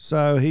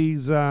 so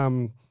he's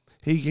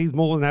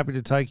more than happy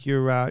to take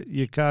your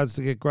cards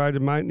to get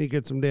graded, mate, and he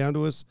gets them down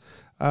to us.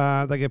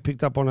 They get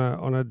picked up on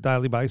a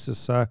daily basis,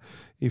 so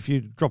if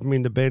you drop them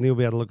into Ben, he'll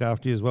be able to look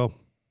after you as well.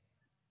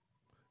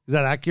 Is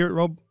that accurate,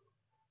 Rob?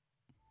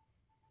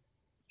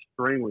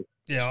 Extremely.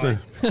 Yeah,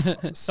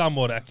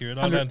 somewhat accurate.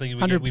 I don't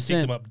think we pick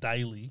them up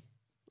daily.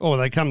 Oh,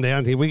 they come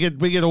down here. We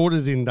get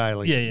orders in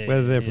daily. Yeah,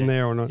 whether they're from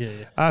there or not.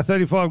 Yeah.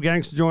 35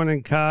 Gangster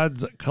joining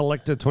Cards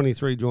Collector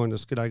 23 joined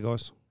us. G'day,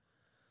 guys.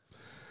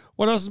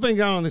 What else has been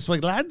going on this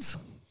week, lads?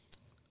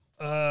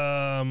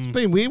 It's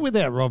been weird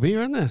without Rob here,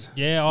 hasn't it?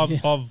 Yeah,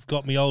 I've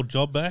got my old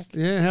job back.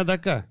 Yeah, how'd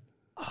that go?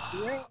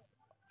 Yeah.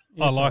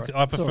 Yeah, I it's like. alright.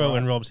 I It's prefer when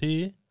alright. Rob's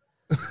here.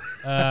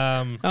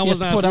 I He has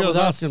wasn't to put asking, up I was with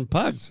us. asking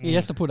Pugz. He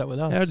has to put up with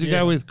us. How'd you Yeah.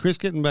 go with Chris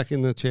getting back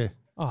in the chair?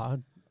 Oh,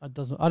 I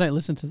don't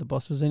listen to the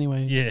bosses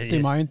anyway. Yeah, Do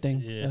yeah. my own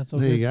thing. Yeah. So it's all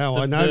There you good. go.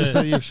 I The- noticed the-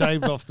 that you've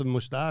shaved off the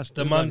moustache.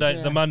 The too, Monday,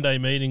 Yeah. the Monday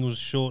meeting was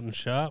short and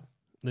sharp.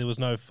 There was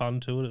no fun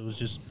to it. It was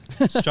just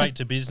straight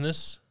to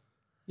business.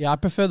 Yeah, I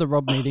prefer the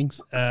Rob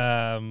meetings.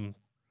 But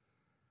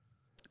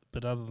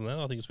other than that,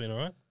 I think it's been all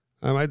right.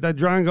 Mate, that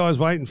drone guy's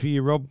waiting for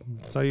you, Rob.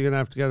 So you're going to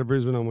have to go to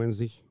Brisbane on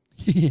Wednesday.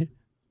 Okay.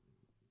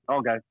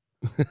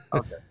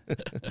 Okay.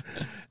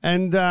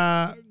 And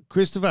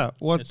Christopher,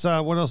 what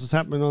else is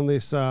happening on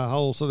this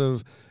whole sort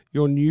of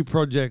your new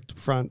project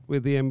front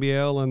with the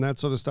NBL and that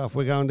sort of stuff?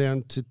 We're going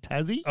down to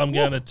Tassie. I'm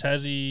going to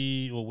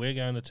Tassie, or we're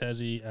going to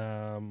Tassie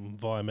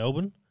via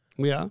Melbourne.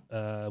 We are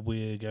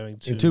We're going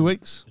to in 2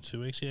 weeks.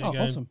 2 weeks, yeah. Oh,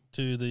 going awesome.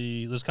 to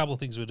there's a couple of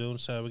things we're doing.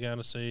 So we're going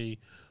to see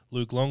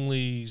Luke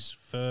Longley's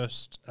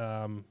first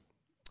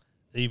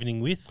evening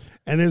with.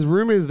 And there's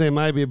rumours there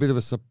may be a bit of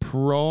a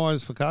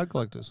surprise for card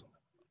collectors.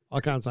 I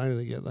can't say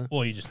anything yet though.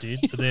 Well, you just did,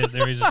 but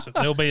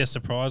there'll be a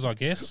surprise, I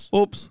guess.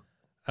 Oops,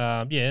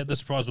 Yeah, the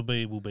surprise will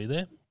be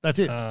there. that's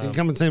it. you can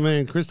come and see me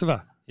and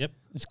Christopher. Yep,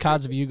 It's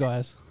cards of you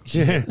guys.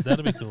 Yeah,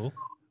 that'll be cool.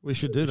 we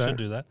should do We that. should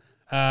do that.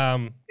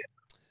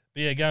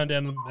 But yeah, going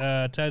down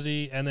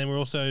Tassie, and then we're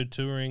also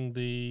touring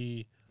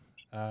the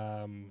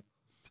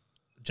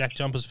Jack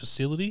Jumpers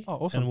facility. Oh,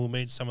 awesome. And we'll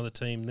meet some of the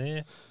team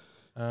there.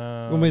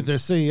 We'll meet the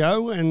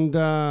CEO and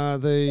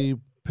the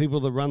people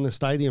that run the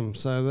stadium,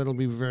 so that'll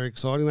be very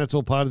exciting. That's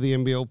all part of the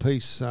NBL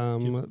piece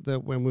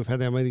that when we've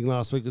had our meeting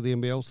last week with the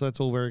NBL, so that's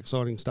all very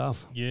exciting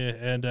stuff. Yeah,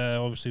 and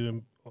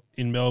obviously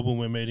in Melbourne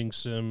we're meeting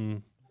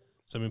some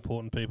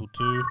important people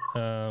too.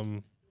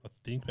 I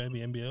think maybe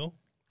NBL.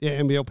 Yeah,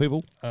 NBL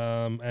people.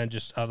 And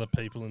just other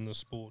people in the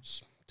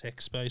sports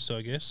tech space,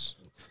 I guess.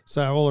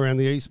 So all around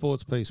the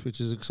esports piece, which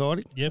is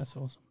exciting. Yep. That's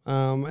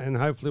awesome. And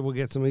hopefully we'll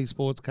get some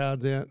esports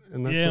cards out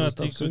and that Yeah, sort and of I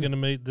stuff think soon. we're going to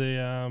meet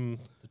the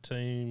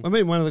team. I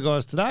meet one of the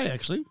guys today,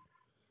 actually.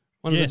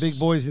 One of the Yes. big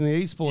boys in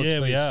the esports Yeah,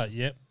 piece. we are.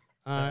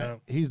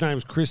 Yep. His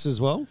name's Chris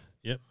as well.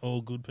 Yep.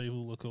 All good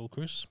people look all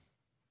Chris.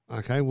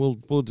 Okay, we'll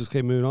just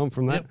keep moving on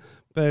from that. Yep.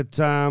 But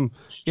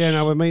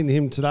we're meeting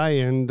him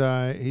today, and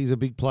he's a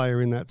big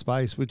player in that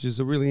space, which is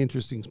a really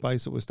interesting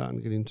space that we're starting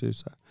to get into.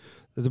 So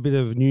there's a bit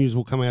of news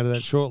will come out of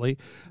that shortly.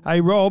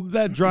 Hey, Rob,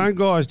 that drone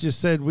guy's just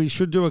said we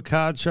should do a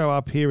card show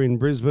up here in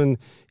Brisbane.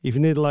 If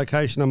you need a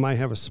location, I may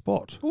have a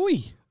spot.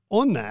 Oi.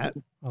 On that,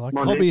 I like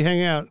My it. Hobby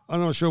Hangout, I'm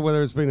not sure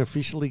whether it's been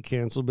officially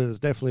cancelled, but it's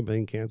definitely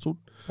been cancelled.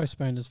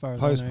 Postponed as far as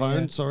Postponed,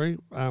 I know, sorry,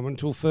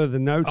 until further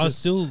notice. I'm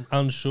still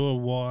unsure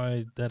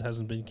why that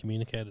hasn't been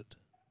communicated.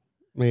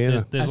 Me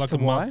either. There's As like to a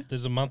month. why?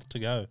 There's a month to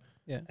go.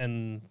 Yeah.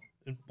 And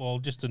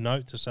just a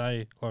note to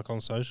say, like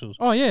on socials.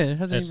 Oh, yeah. It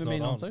hasn't That's even not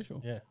been on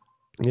social. Yeah.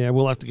 Yeah,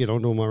 we'll have to get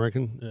onto them, I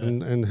reckon,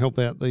 Yeah. and help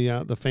out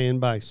the fan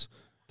base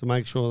to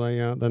make sure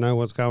they know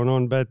what's going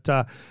on. But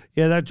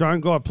that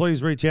drone guy,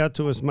 please reach out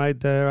to us, mate.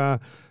 There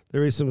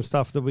is some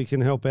stuff that we can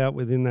help out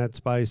with in that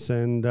space,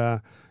 and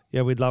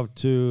we'd love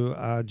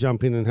to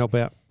jump in and help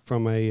out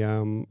from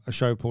a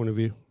show point of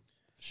view.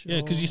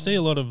 Yeah, because you see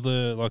a lot of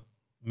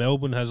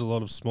Melbourne has a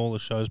lot of smaller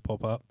shows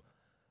pop up.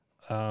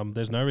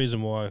 There's no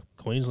reason why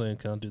Queensland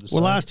can't do the same.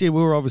 Well, last year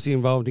we were obviously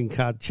involved in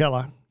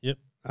Cardcella. Yep.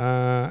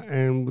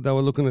 And they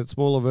were looking at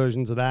smaller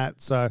versions of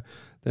that, so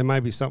there may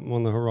be something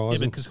on the Yeah,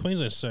 horizon. because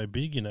Queensland's so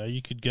big,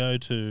 you could go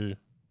to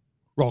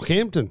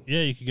Rockhampton.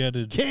 you could go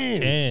to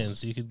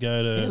Cairns. You could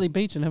go to Early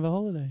Beach and have a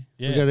holiday.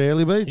 We go to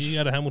Early Beach. You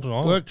could go to Hamilton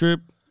Island. Work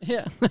trip.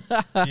 Yeah.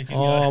 You could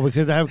Oh, go, we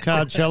could have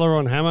Cardcella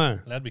on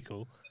Hammer. that'd be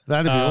cool.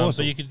 That'd be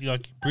awesome. But you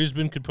could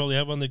Brisbane could probably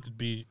have one. There could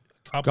be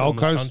a couple Gold on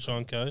the Coast.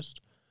 Sunshine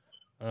Coast.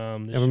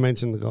 Never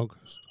mentioned the Gold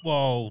Coast.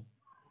 Well,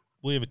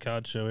 we have a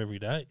card show every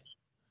day.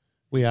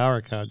 We are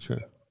a card show.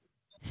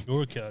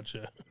 You're a card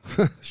show.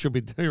 Should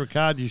be you're a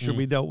card you should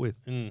be dealt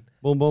with. Mm.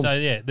 Boom boom. So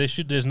yeah,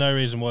 there's no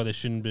reason why there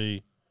shouldn't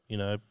be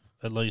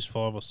at least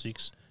 5 or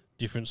 6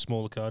 different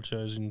smaller card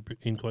shows in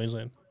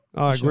Queensland.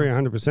 I agree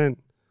 100%.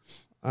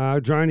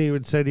 Droney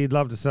would said he'd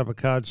love to set up a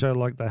card show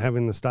like they have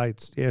in the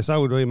States. Yeah,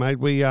 so would we, mate.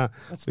 We the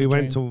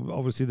went to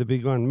obviously the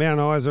big one, Mount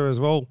Isa as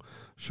well.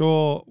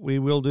 Sure, we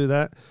will do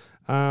that.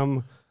 I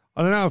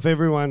don't know if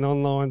everyone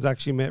online's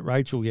actually met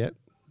Rachel yet.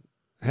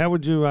 How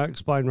would you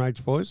explain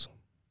Rach, boys?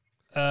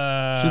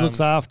 She looks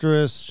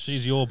after us.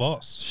 She's your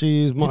boss.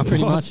 She's my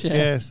Pretty boss, much, yeah.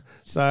 yes.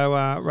 So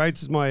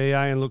Rach is my EA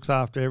and looks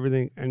after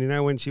everything. And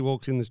when she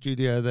walks in the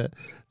studio,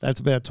 that's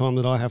about time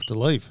that I have to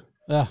leave.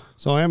 Yeah.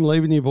 So I am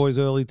leaving you boys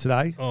early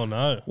today. Oh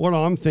no. What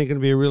I'm thinking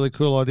would be a really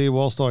cool idea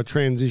whilst I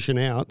transition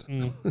out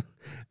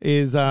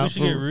is We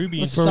should get Ruby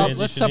Let's to sub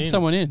transition in.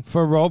 someone in.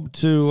 for Rob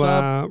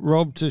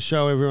Sub. to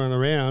show everyone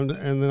around,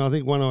 and then I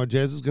think One Eye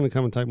Jez is going to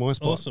come and take my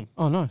spot. Awesome.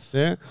 Oh, nice.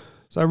 Yeah.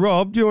 So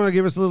Rob, do you want to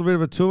give us a little bit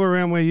of a tour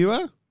around where you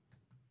are?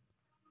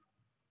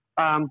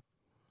 I'm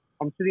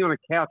sitting on a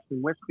couch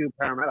in Westfield,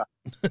 Parramatta.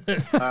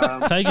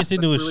 Take us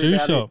into a Really shoe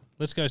about shop.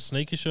 Let's go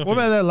sneaker shopping. What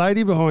about that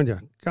lady behind you?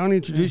 Go and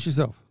introduce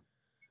yourself.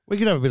 We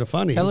could have a bit of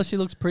fun here. Tell her she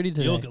looks pretty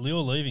today. You're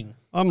leaving.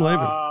 I'm leaving.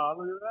 Look at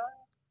that.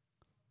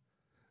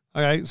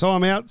 Okay, so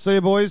I'm out. See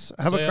you, boys.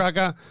 Have See a ya.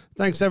 cracker.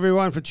 Thanks,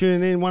 everyone, for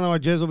tuning in. One Eye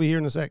Jez will be here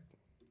in a sec.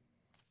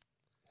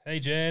 Hey,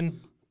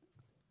 Jen.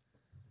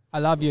 I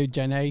love you,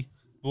 Jenny.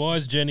 Why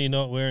is Jenny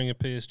not wearing a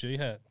PSG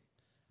hat?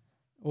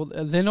 Well,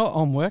 they're not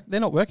on work. They're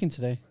not working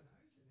today.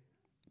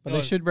 But they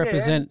Oh, should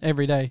represent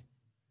every day.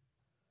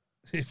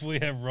 If we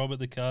have Rob at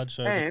the card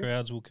show, the And-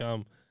 crowds will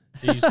come.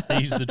 He's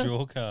the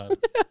draw card.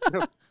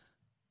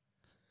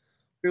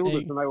 Build Hey.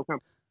 it and they will come.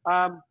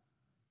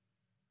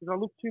 Because I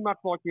look too much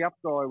like the up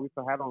guy with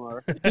the hat on. I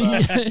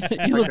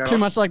reckon. You look Okay. too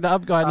much like the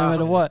up guy no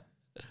matter what.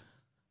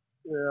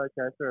 Yeah,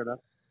 okay, fair enough.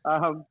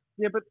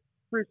 Yeah, but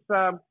Chris,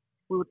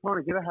 we were trying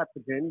to get a hat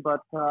for Jen, but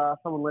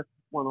someone left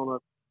one on a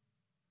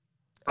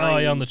Oh,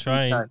 yeah, on the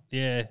train. train.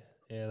 Okay.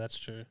 Yeah, that's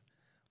true.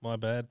 My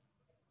bad.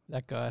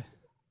 That guy.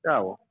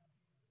 Oh, well.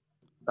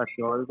 That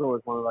guy. There's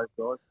always one of those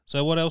guys.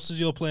 So what else is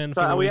your plan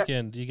So for the are we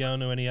weekend? You going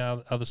to any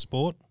other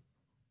sport?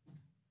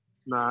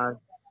 No,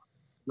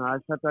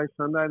 Saturday,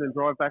 Sunday, then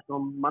drive back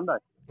on Monday.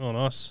 Oh,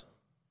 nice.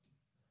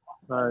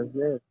 So,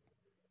 yeah.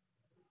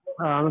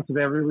 That's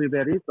really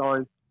about it.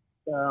 I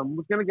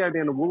was going to go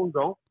down to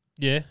Wollongong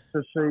Yeah.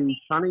 to see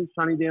Sunny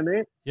down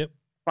there. Yep.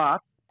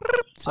 But,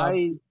 So,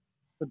 A,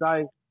 the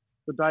day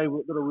that we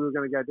were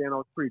going to go down, I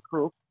was pretty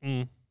crook.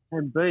 Mm.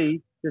 And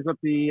B, they've got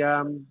the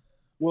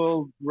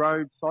World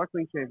Road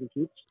Cycling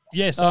Championships.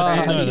 Yes, I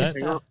did Oh, know yeah.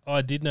 that.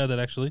 I did know that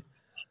actually.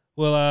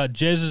 Well,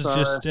 Jez has So-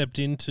 just stepped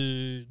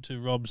into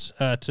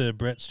to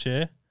Brett's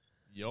chair,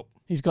 Yep.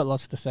 he's got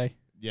lots to say.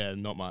 Yeah,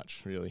 not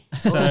much really.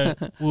 so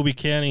we'll be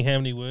counting how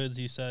many words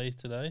you say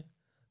today.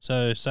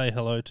 So say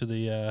hello to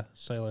the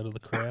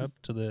crowd,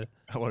 to the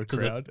Hello, To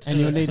the- crowd. And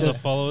you'll need to the to,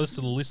 followers,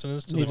 to the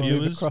listeners, to need the to move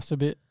viewers. across a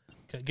bit.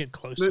 Okay, get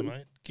closer, Move-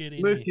 mate. Get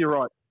in Move to here. your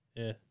right.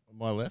 Yeah, On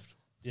my left.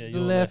 yeah, To you're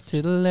the left,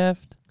 to the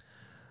left.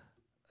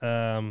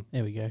 There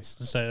There we go.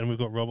 and we've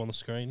got Rob on the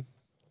screen,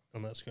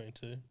 on that screen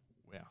too.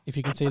 Wow. If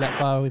you can see that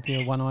far with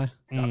your one eye.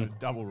 Mm.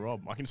 Double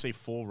Rob. I can see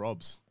 4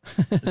 Robs.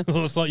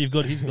 Well, it's like you've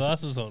got his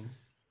glasses on.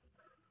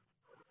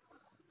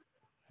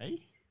 Hey.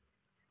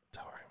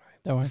 Don't worry,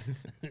 mate. Don't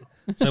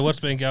worry. So what's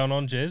been going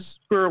on, Jez?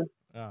 Squirrel.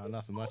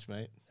 Nothing much,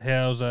 mate.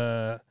 How's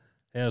the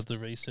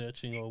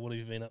researching, or what have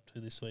you been up to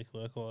this week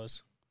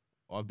work-wise?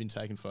 I've been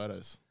taking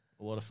photos.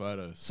 A lot of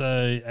photos.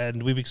 So,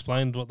 and we've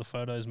explained what the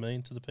photos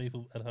mean to the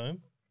people at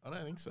home. I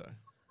don't think so.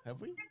 Have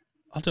we?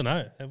 I don't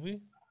know. Have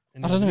we?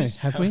 I don't know.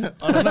 Have we?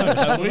 I don't know. I Have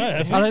don't we? know.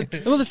 Have we? I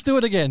don't, well, let's do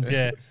it again.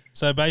 Yeah.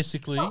 So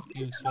basically,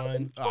 you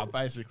explain.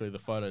 Basically, the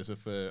photos are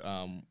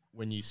for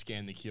when you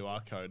scan the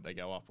QR code, they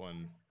go up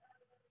on,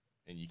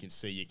 and you can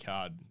see your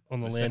card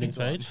On the a landing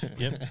second page, time.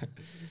 yep.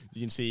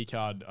 You can see your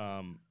card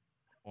on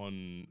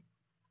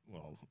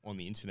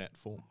the internet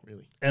form,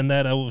 really. And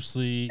that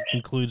obviously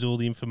includes all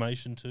the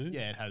information too.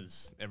 Yeah, it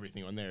has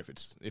everything on there if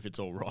it's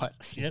all right.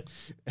 Yep.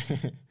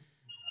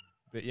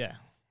 But yeah,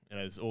 it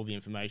has all the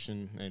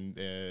information and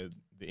the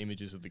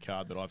images of the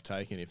card that I've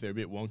taken. If they're a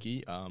bit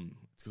wonky,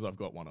 it's because I've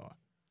got one eye.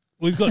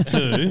 We've got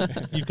 2.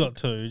 You've got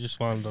 2. Just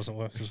one doesn't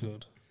work as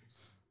good.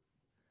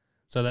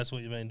 So that's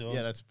what you've been doing.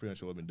 Yeah, that's pretty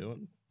much what I've been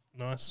doing.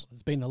 Nice.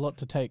 It's been a lot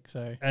to take,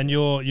 so. And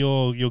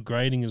you're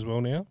grading as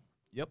well now.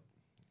 Yep.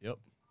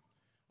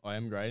 I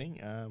am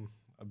grading. I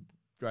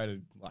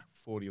graded like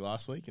 40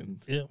 last week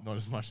and Yep. not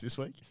as much this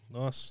week.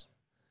 Nice.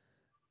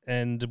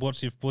 And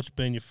what's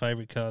been your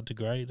favourite card to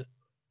grade?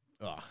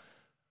 Oh.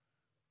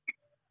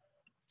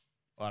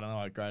 I don't know.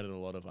 I graded a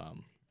lot of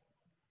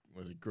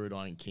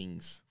Gridiron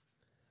Kings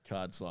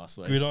cards last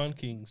week. Gridiron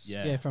Kings.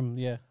 Yeah.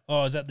 Yeah.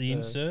 Oh, is that the The-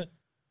 insert?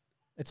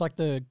 It's like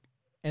the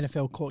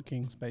NFL Court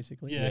Kings,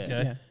 basically. Yeah. Okay.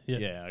 Yeah. Yeah.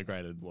 Yeah, I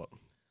graded what?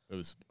 It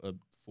was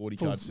 40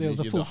 Full- cards. it was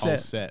You a did full the whole set.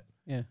 set.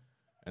 Yeah.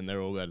 And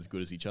they're all about as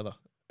good as each other.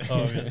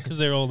 Oh, really? Because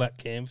they're all that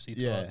canvassy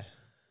type. Yeah.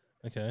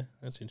 Okay,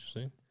 that's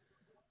interesting.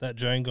 That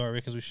Jane guy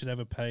reckons we should have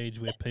a page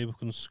where people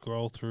can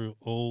scroll through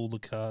all the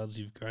cards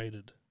you've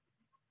graded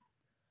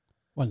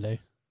One day.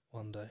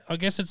 one day. I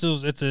guess it's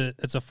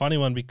a funny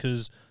one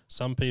because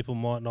some people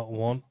might not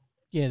want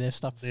Yeah, their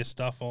stuff. their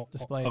stuff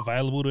Displayed.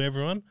 available to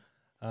everyone.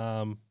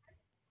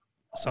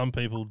 Some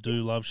people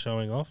do love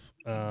showing off,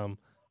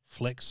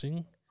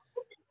 flexing.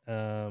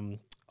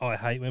 I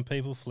hate when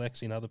people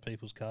flex in other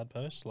people's card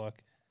posts.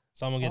 Like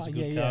someone gets a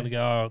good card to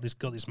go, oh, this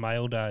got this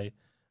mail day,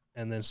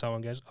 and then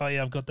someone goes, oh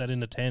yeah, I've got that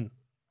in a 10.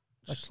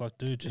 It's just like,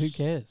 dude, Who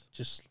cares?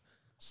 just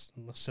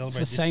celebrate It's the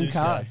this same dude's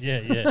card.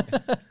 Yeah,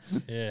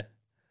 yeah.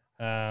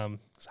 I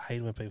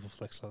hate when people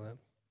flex like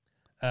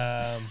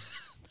that.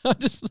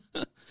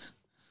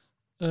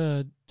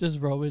 I just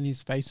rolling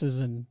his faces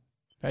and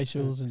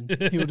facials,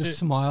 and he will just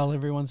smile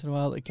every once in a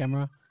while at the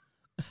camera.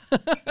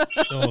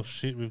 Oh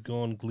shit, we've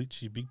gone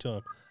glitchy big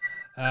time.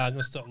 I'm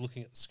gonna stop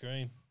looking at the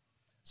screen.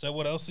 So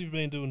what else have you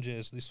been doing,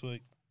 Jez, this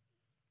week?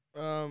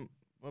 I've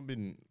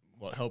been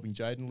helping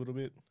Jaden a little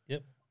bit.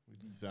 Yep.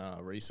 With his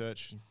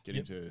research, get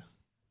him to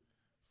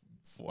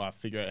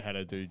figure out how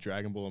to do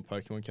Dragon Ball and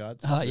Pokemon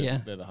cards.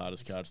 They're the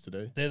hardest cards to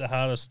do. They're the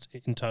hardest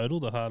in total,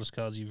 the hardest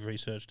cards you've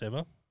researched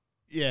ever.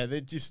 Yeah,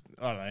 they're just,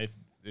 I don't know, if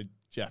the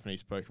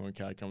Japanese Pokemon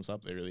card comes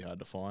up, they're really hard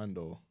to find.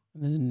 Or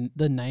And then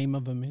the name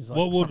of them is like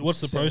What's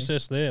the something silly.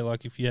 process there?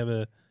 Like if you have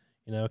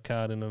a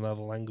card in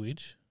another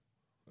language.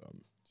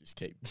 Just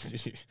keep.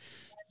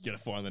 You gotta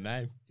find the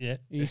name. Yeah.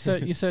 You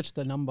search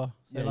the number.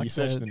 So Yeah, like you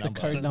search the number.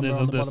 code So number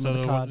on the bottom of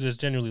the card. There's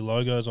generally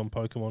logos on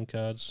Pokemon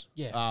cards.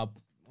 Yeah.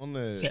 On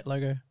the Set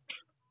logo.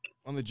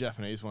 on the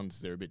Japanese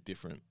ones, they're a bit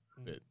different.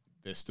 But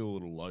they're still a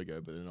little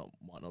logo, but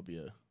might not be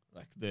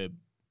the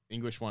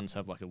English ones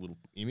have like a little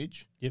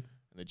image. Yep.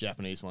 And the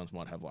Japanese ones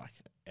might have like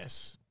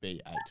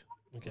SB8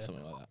 Okay. or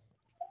something like that.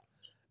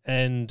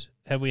 And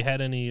have we had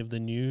any of the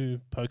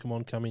new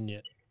Pokemon come in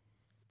yet?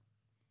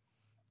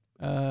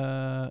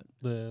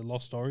 The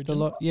Lost Origin?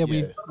 Yeah,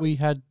 Yeah. we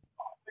had.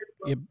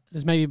 Yeah,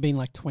 there's maybe been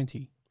like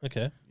 20.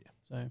 Okay.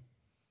 So, and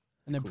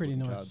they're Cool pretty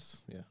looking nice.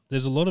 cards. Yeah.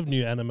 There's a lot of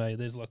new anime.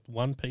 There's like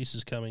One Piece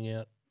is coming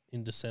out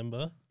in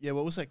December. Yeah.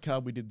 What was that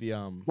card we did the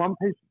One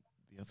Piece.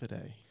 the other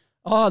day?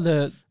 Oh,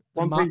 the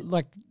One Piece.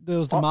 like there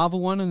was the Marvel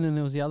one, and then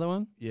there was the other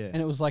one, Yeah.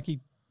 and it was like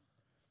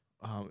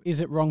is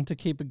it wrong to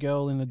keep a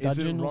girl in a Is it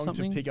dungeon or wrong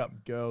something? to pick up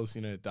girls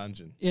in a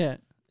dungeon? Yeah,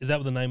 Is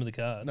that the name of the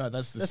card? No,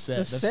 that's the That's set. the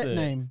That's set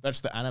name.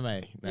 That's the anime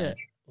name. Yeah.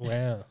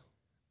 Wow.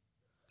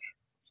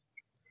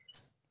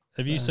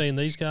 Have you So- seen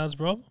these cards,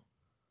 Rob?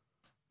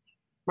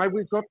 Mate,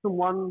 we've got some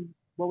One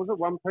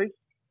Piece.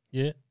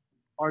 Yeah.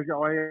 We've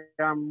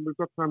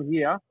got some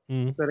here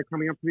Mm. that are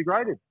coming up to be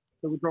graded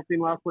that we dropped in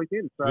last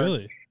weekend. So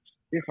Really?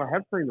 yes, I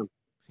have seen them.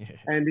 Yeah.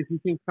 And if you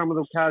think some of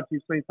the cards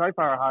you've seen so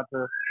far are hard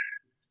to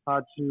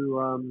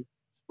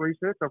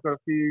research, I've got a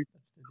few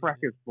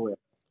crackers for you.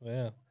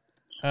 Wow.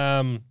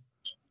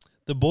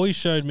 The boys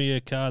showed me a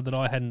card that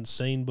I hadn't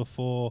seen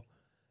before.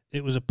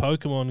 It was a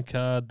Pokemon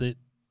card that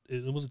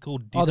what was it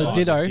called? Oh, the Ditto?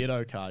 Ditto.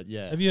 Ditto card.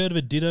 Yeah. Have you heard of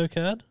a Ditto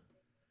card?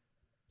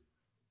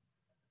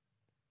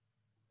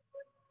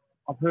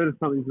 I've heard of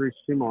something very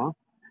similar.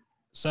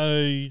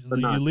 So But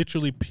no. you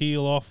literally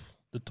peel off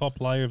the top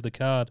layer of the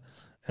card,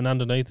 and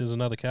underneath is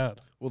another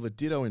card. Well, the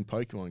Ditto in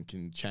Pokemon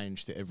can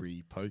change to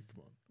every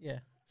Pokemon. yeah.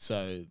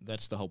 So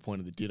that's the whole point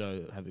of the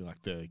Ditto, having like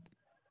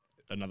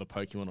another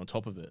Pokemon on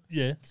top of it.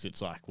 Yeah. Because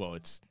it's like, well,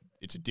 it's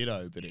a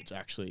Ditto, but it's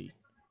actually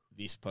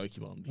this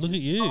Pokemon. Look at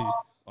because- you.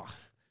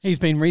 He's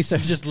been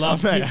researching. Just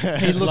love Mate.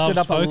 He looked loves it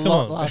up a lot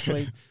Pokemon. last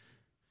week.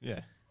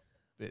 Yeah.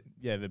 But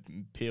yeah, the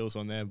peels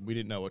on there, we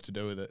didn't know what to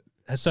do with it.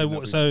 So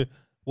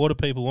what do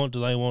people want? Do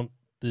they want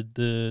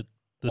the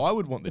I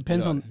would want the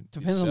Depends Ditto on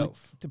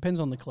itself. depends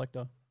on the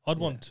collector. I'd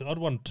want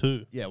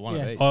two. Yeah, one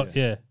Yeah. of each. Oh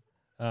yeah.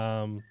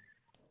 yeah.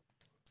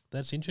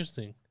 That's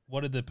interesting.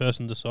 What did the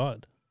person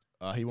decide?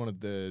 He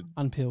wanted the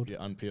Unpeeled.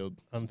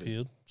 unpeeled.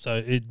 Unpeeled. So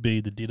it'd be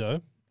the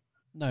Ditto.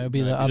 No, it'll be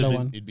No, the it'd other be-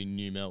 one. It'd be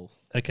New Mel.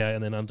 Okay,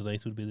 and then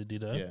underneath would be the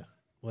Ditto. Yeah.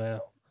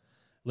 Wow.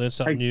 Learn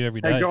something new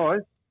every Hey day. guys,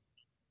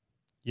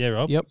 Yeah,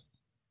 Rob. Yep.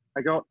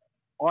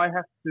 I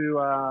have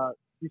to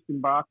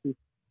disembark this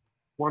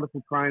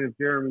wonderful train of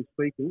Jeremy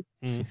speaking.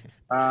 Mm.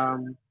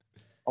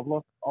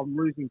 I'm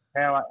losing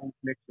power and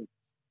connection.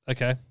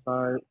 Okay. So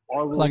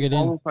I will, Plug it in.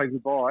 I will say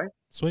goodbye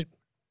Sweet.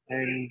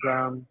 and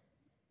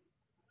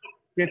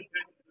get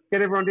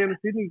everyone down to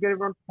Sydney, get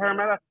everyone to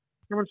Parramatta.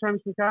 Come and show me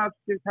some cards,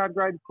 get a card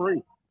grade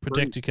free.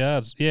 Protect your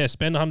cards. Yeah,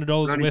 spend $100 at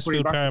Only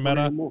Westfield $20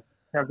 Parramatta. more.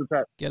 How's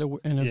that? Get a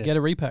Yeah. get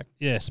a repack.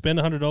 Yeah, spend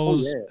 $100 Oh,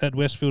 yeah. at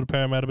Westfield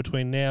Parramatta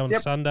between now and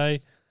Yep. Sunday.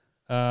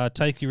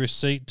 Take your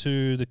receipt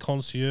to the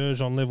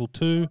concierge on level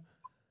 2,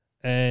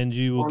 and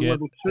you will On get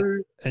level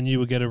 2,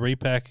 a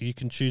repack. You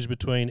can choose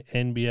between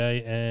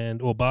NBA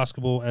or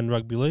basketball and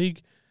rugby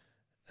league.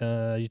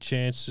 Your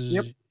chances.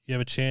 Yep. You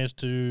have a chance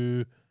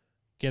to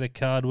get a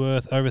card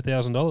worth over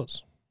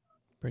 $1,000.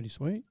 Pretty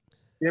sweet.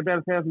 yeah,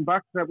 about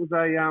 $1,000. That was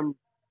a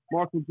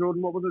Michael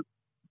Jordan. What was it?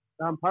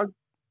 Pugz?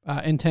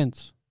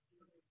 Intense.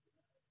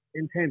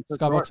 Intense. That's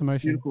Skybox right.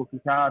 Emotion. Beautiful some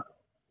cards.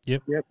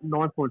 Yep.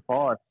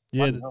 9.5.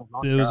 Yeah, Bloody hell,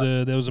 nice there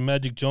was card. a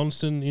Magic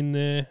Johnson in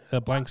there,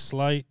 a blank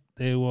slate.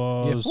 There Yeah.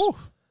 was Woo.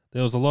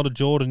 there was a lot of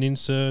Jordan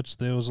inserts.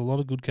 There was a lot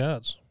of good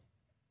cards.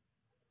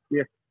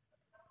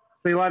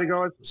 See you later,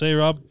 guys. See you,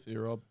 Rob. See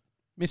you, Rob.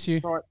 Miss you.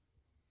 Right.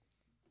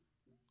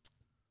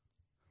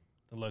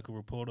 The local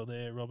reporter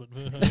there, Robert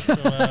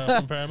Verhoeven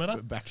from Parramatta.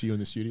 But back to you in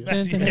the studio.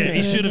 Yeah,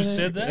 he should have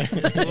said that.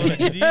 What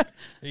an idiot.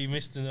 He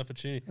missed an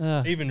opportunity.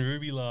 Even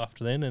Ruby laughed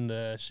then,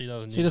 and she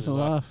doesn't. She doesn't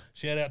usually laugh.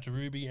 Shout out to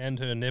Ruby and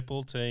her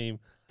netball team.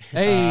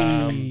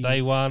 Hey.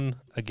 They won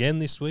again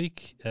this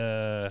week.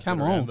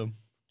 Come Around on. them.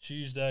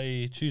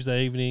 Tuesday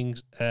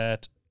evenings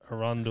at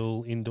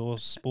Arundel Indoor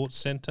Sports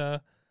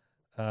Centre.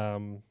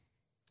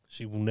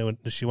 She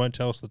won't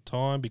tell us the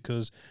time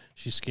because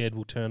she's scared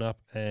we'll turn up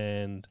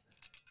and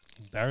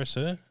embarrass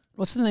her.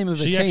 What's the name of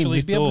the She team? actually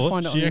We'd be able to thought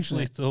find it on she the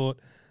actually internet. thought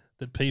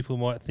that people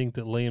might think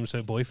that Liam's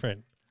her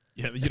boyfriend.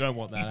 Yeah, you don't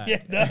want that.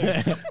 Yeah, no.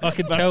 I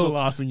can That's tell. the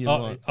last thing you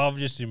want. I've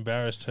just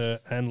embarrassed her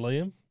and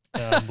Liam.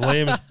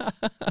 Liam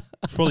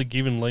has probably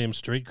given Liam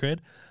street cred.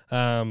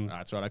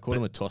 That's right. I called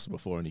him a tosser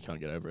before, and he can't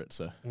get over it.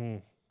 So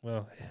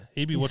Well,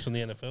 he'd be watching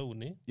the NFL,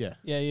 wouldn't he? yeah,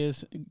 Yeah, he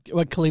is.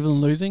 What,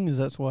 Cleveland losing? Is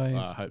that's why I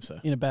he's hope so.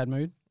 in a bad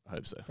mood? I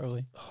hope so.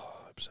 Probably. Oh,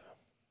 I hope so.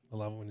 I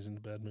love it when he's in a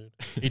bad mood.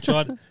 He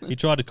tried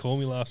to call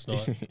me last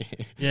night.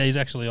 Yeah, he's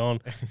actually on.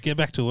 Get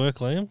back to work,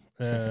 Liam.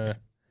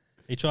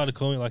 He tried to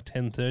call me at like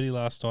 10:30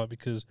 last night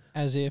because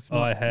As if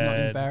I not had-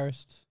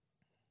 embarrassed.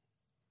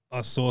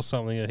 I saw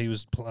something that he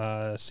was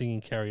singing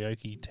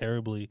karaoke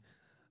terribly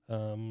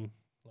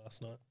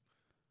last night.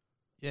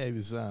 Yeah, he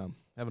was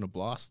having a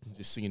blast,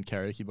 just singing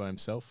karaoke by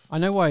himself. I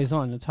know why he's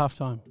on. It's half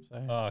time.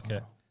 So Oh, okay.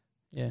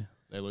 yeah,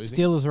 They're losing.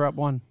 Steelers are up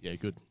 1. Yeah,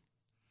 good.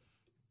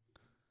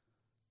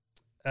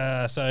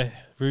 So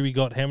Ruby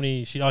got how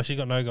many? She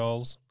got no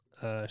goals.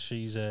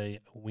 She's a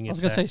wing. I was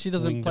gonna say she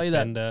doesn't play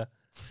that. that.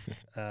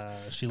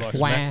 She likes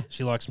Wah.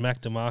 She likes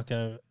Mac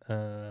DeMarco.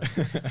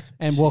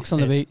 And walks on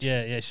the beach.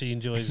 Yeah. She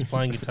enjoys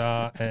playing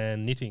guitar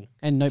and knitting.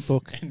 And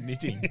notebook. And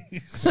knitting.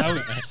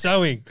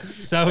 Sewing.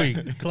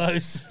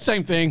 Close.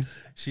 Same thing.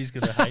 She's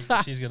gonna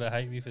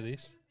hate me for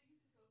this.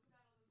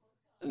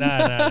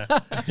 No.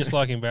 Just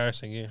like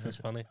embarrassing you. That's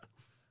funny.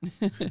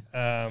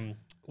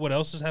 What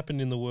else has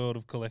happened in the world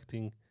of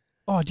collecting?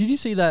 Oh, did you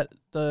see that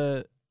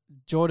the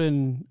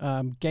Jordan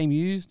game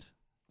used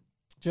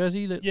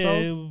jersey that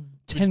sold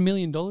 $10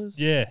 million?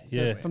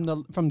 Yeah.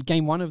 From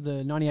game 1 of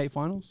the '98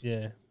 finals.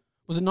 Yeah.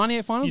 Was it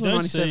 '98 finals You or don't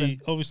 '97? see.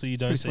 Obviously, you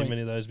don't pretty see sweet.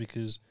 many of those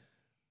because,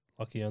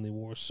 like, he only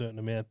wore a certain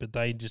amount, but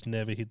they just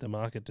never hit the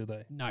market, do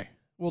they? No.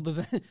 Well,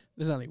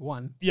 there's only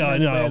one. Yeah, I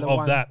Only know available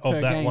of that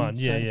per game, one.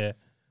 Yeah, so yeah.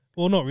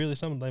 Well, not really.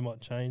 Some of they might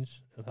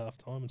change at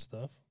halftime and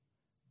stuff.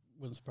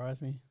 Wouldn't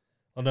surprise me.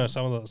 I know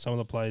some of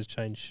the players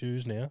change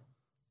shoes now.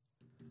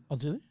 Oh,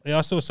 do they? Yeah,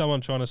 I saw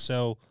someone trying to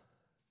sell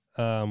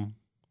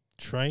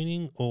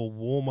training or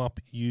warm up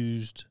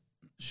used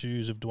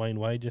shoes of Dwayne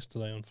Wade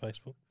yesterday on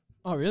Facebook.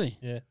 Oh, really?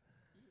 Yeah,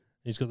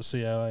 he's got the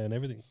COA and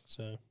everything.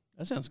 So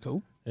That sounds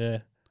cool. yeah.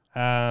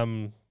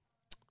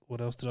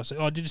 What else did I say?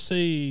 Oh, did you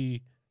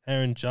see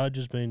Aaron Judge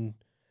has been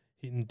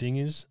hitting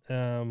dingers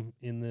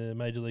in the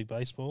Major League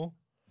Baseball,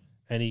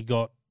 and he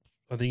got,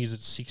 I think he's at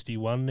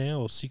 61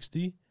 now or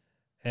 60,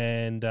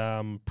 and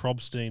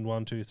Probstein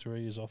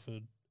 1-2-3 is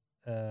offered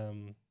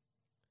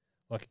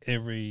like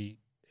every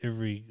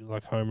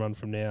like home run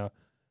from now,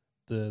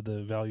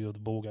 the value of the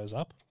ball goes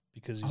up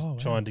because he's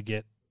trying to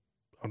get,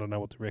 I don't know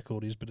what the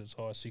record is, but it's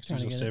high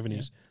 60s or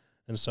 70s.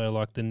 And so,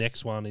 like, the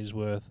next one is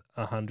worth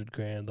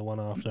 $100,000, the one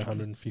after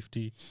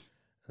 150,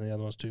 and the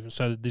other one's 2.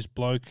 So this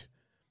bloke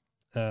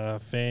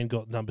fan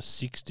got number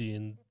 60,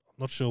 and I'm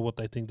not sure what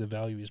they think the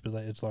value is, but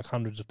it's like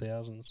hundreds of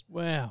thousands.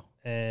 Wow.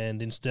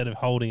 And instead of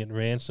holding it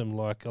ransom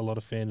like a lot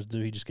of fans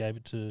do, he just gave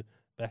it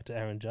back to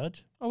Aaron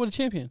Judge. Oh, what a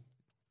champion.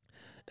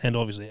 And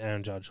obviously,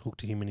 Aaron Judge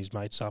hooked him and his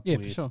mates up Yeah,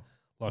 with for sure.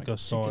 like Like a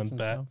signed tickets and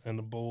bat stuff. and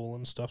a ball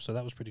and stuff. So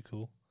that was pretty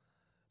cool.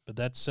 But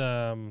that's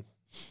the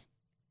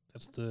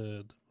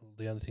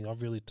other thing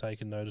I've really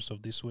taken notice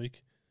of this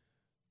week.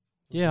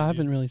 Yeah, I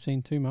haven't really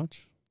seen too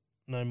much.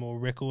 No more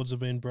records have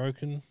been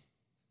broken.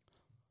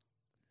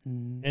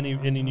 Mm.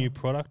 Any new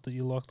product that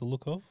you like the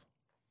look of?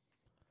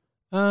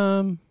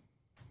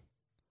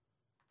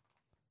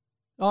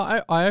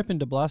 I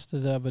opened a blaster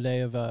the other day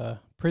of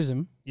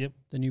Prism. Yep.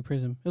 The new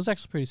Prism. It was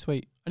actually pretty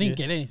sweet. I didn't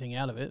Yeah. get anything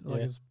out of it. Like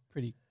Yeah. it was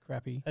pretty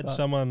crappy. Had but-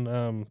 someone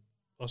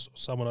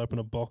open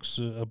a box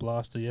a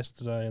blaster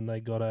yesterday, and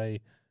they got a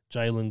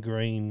Jalen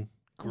Green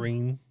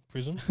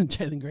prism.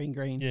 Jalen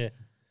Green. Yeah,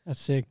 That's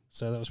sick.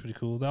 so that was pretty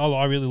cool.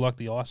 I really like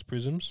the ice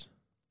prisms.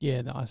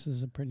 Yeah, the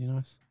ices are pretty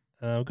nice.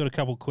 We've got a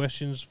couple of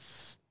questions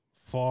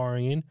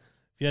firing in.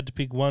 If you had to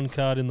pick one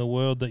card in the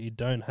world that you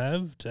don't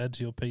have to add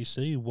to your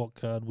PC, what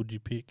card would you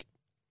pick?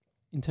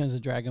 In terms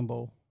of Dragon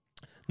Ball.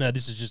 No,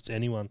 this is just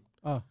anyone.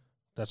 Oh.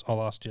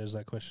 I'll ask Jez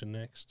that question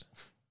next.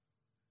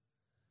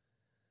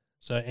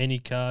 So any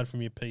card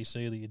from your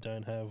PC that you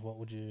don't have, what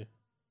would you...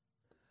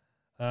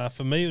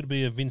 for me, it would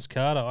be a Vince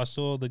Carter. I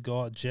saw the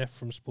guy, Jeff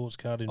from Sports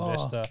Card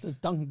Investor. Oh, the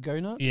Dunkin' Go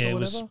Nuts Yeah, or it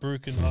was whatever?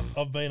 spruiking.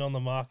 I've been on the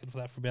market for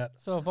that for about...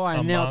 So have I, a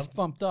and now month. it's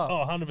bumped up.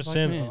 Oh, 100%. Like,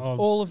 man,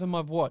 all of them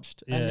I've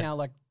watched, and Yeah. now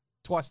like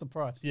twice the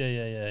price.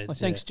 Yeah. Well,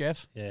 thanks,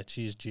 Jeff. Yeah,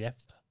 cheers, Jeff.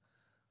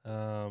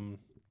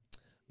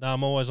 No,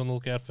 I'm always on the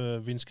lookout for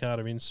Vince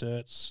Carter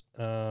inserts.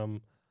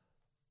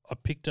 I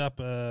picked up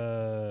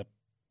a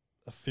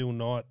Phil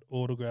Knight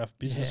autographed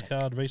business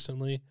card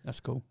recently. That's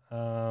cool.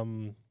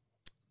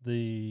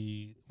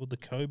 The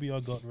Kobe I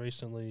got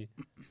recently,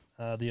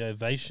 the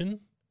Ovation,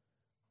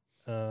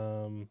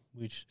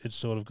 which it's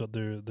sort of got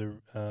the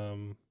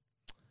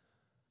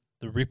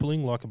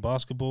rippling like a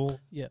basketball.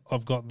 Yeah.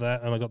 I've got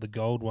that, and I got the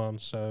gold one.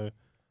 So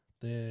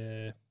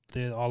they're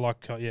I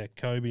like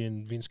Kobe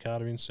and Vince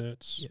Carter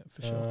inserts. Yeah,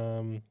 for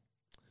sure.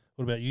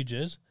 What about you,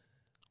 Jez?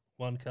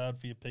 One card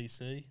for your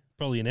PC,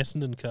 probably an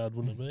Essendon card,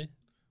 wouldn't it be?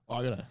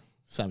 I got a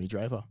Sammy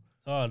Draper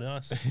Oh,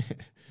 nice.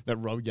 that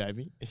Rob gave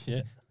me.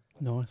 Yeah.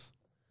 Nice.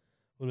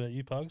 What about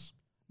you, Pugz?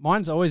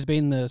 Mine's always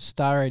been the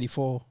Star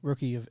 84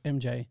 rookie of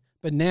MJ,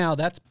 but now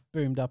that's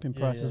boomed up in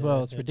price as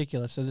well. It's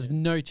ridiculous. So there's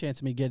no chance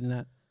of me getting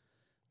that.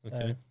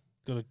 Okay.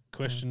 Got a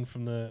question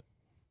from the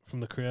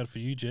crowd for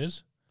you,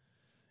 Jez.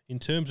 In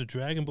terms of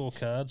Dragon Ball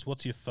cards,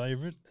 what's your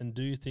favourite, and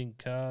do you think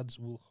cards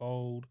will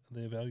hold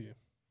their value?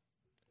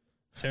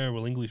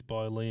 Terrible English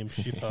by Liam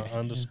Schiffer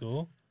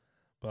 _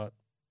 but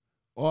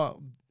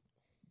Well,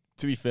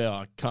 to be fair,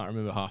 I can't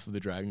remember half of the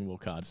Dragon Ball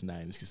cards'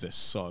 names because they're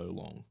so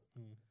long.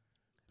 Mm.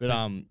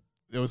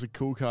 But there was a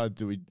cool card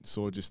that we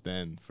saw just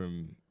then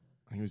from,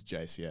 I think it was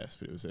JCS,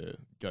 but it was a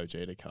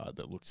Gogeta card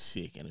that looked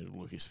sick, and it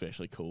looked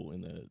especially cool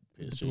in the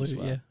PSG Blue,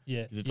 slab. yeah.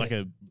 Yeah, 'Cause it's like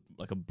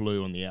a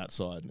blue on the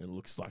outside, and it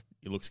looks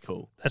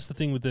cool. That's the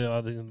thing with the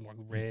other like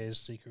rares,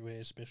 secret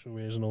rares, special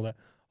rares, and all that.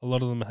 A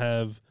lot of them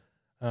have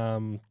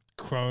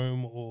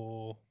chrome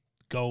or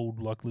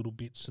gold like little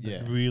bits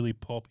that really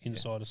pop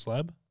inside a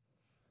slab.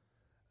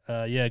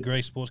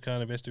 Grey Sports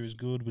Car Investor is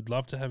good. We'd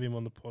love to have him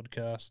on the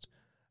podcast.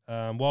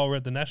 While we're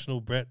at the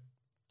National, Brett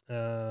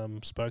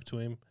spoke to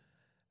him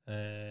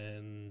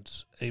and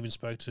even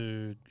spoke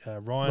to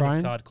Ryan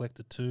of Card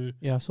Collector 2.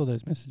 Yeah, I saw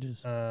those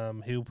messages.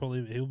 He'll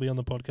be on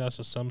the podcast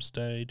at some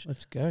stage.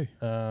 Let's go.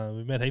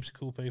 We've met heaps of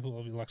cool people,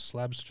 obviously like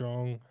Slab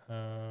Strong,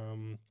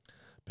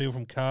 people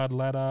from Card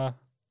Ladder,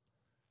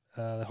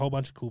 a whole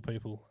bunch of cool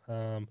people.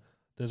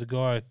 There's a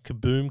guy,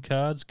 Kaboom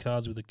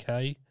Cards with a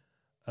K.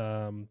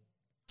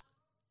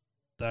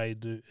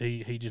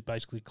 He just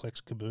basically collects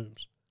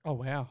kabooms. Oh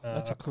wow,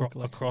 that's a cool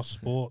collection. Across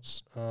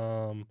sports,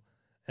 and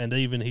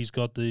even he's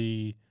got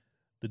the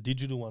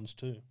digital ones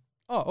too.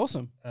 Oh,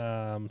 awesome.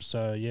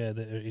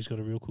 He's got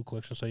a real cool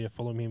collection. So yeah,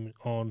 follow him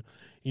on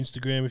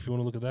Instagram if you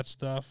want to look at that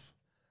stuff.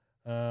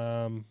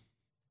 But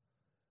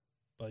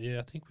yeah,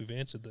 I think we've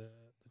answered the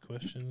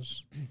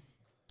questions.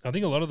 I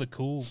think a lot of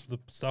the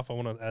stuff I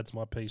want to add to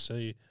my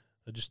PC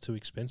are just too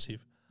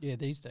expensive. Yeah,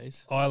 these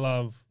days. I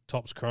love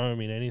Topps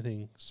Chrome in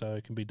anything, so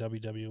it can be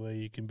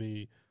WWE, it can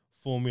be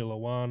Formula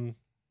One.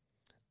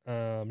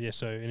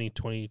 So any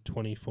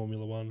 2020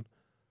 Formula One,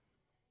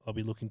 I'll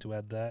be looking to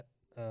add that.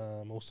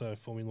 Also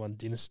Formula One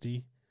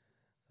Dynasty.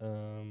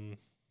 I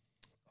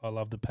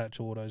love the patch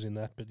autos in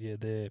that, but yeah,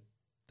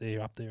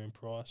 they're up there in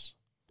price.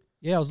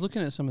 Yeah, I was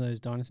looking at some of those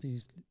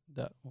dynasties.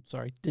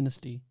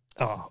 Dynasty.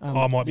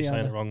 I might be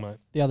saying it wrong, mate.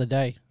 The other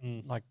day,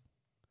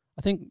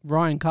 I think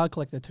Ryan Card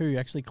Collector 2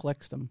 actually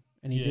collects them,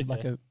 and he did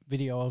a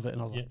video of it,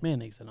 and I was like, man,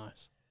 these are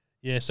nice.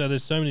 Yeah, so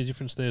there's so many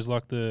differences. There's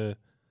like the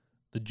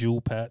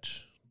dual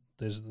patch.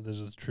 There's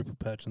a triple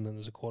patch, and then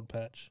there's a quad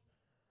patch.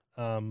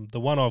 The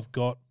one I've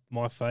got,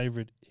 my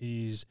favourite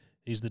is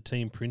the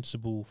team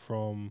principal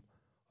from,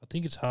 I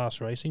think it's Haas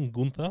Racing,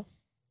 Gunther.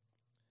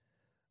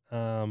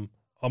 I'm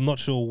not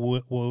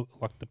sure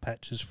like the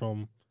patch is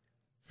from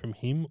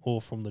him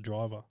or from the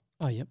driver.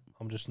 Oh, yep.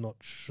 I'm just not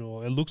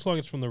sure. It looks like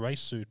it's from the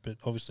race suit, but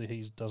obviously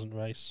he doesn't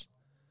race.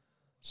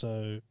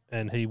 So,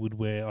 and he would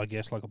wear, I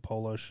guess, like a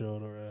polo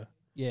shirt or a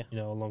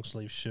long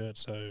sleeve shirt.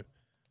 So,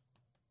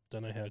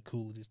 don't know how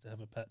cool it is to have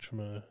a patch from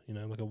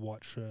like a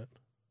white shirt.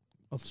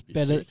 Well, it's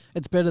better. Sick.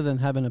 It's better than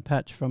having a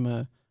patch from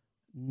a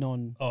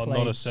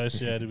not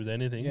associated with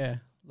anything. Yeah,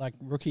 like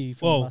rookie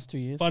for the last 2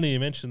 years. Funny you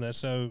mentioned that.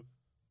 So,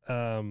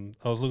 I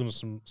was looking at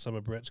some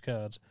of Brett's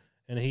cards,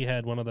 and he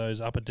had one of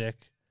those Upper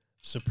Deck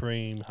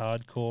Supreme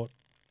hard court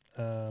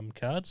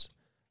cards.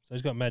 So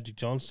he's got Magic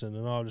Johnson,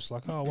 and I was just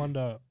like, I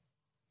wonder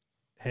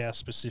how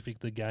specific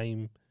the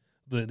game,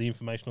 the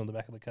information on the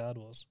back of the card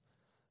was.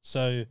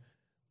 So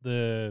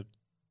for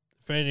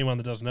anyone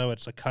that doesn't know,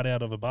 it's a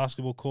cutout of a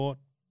basketball court.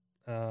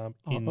 And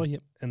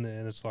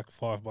then it's like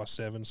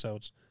 5x7, so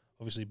it's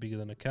obviously bigger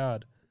than a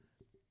card.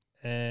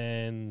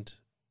 And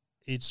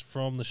it's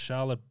from the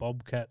Charlotte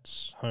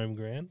Bobcats home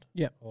ground,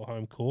 or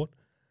home court,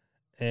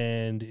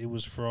 and it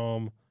was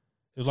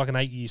like an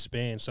 8-year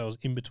span, so it was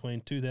in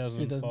between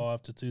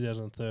 2005 to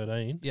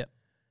 2013. Yep.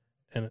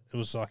 And it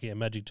was like,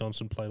 Magic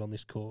Johnson played on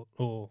this court,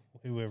 or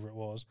whoever it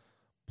was,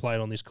 played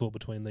on this court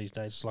between these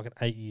days. It's like an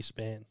 8-year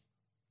span.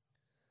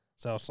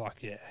 So it's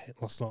like,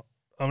 it's not.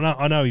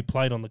 I know he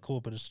played on the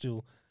court, but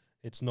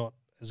it's not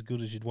as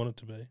good as you'd want it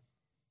to be.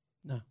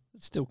 No,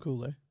 it's still cool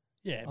though.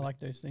 Yeah, I like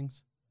those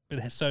things.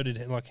 But so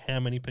did how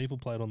many people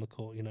played on the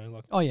court?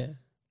 Like oh yeah,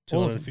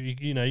 250.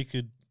 You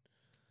could,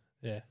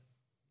 yeah.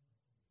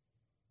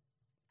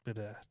 But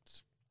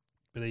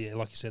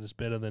like you said, it's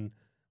better than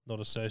not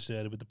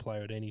associated with the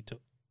player at any.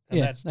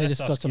 They just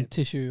got some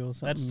tissue or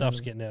something. That stuff's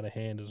getting out of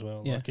hand as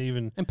well. Yeah.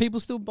 And people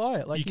still buy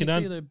it. Like you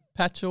see the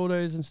patch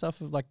autos and stuff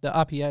of like the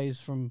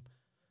RPAs from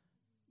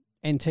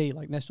NT,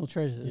 like National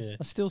Treasures,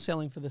 are still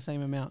selling for the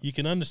same amount. You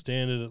can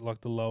understand it at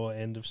like the lower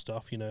end of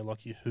stuff,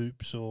 like your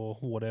hoops or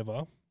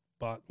whatever.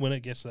 But when it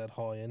gets to that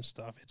high end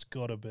stuff, it's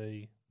got to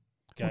be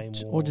game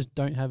worn. Or just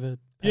don't have a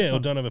patch or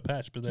don't have a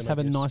patch. But just then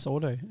have a nice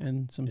auto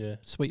and some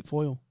sweet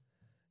foil.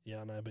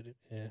 Yeah, I know, but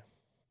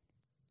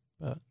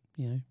But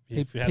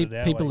if you had it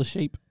our people way, are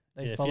sheep.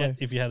 They follow.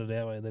 If you had it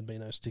our way, there'd be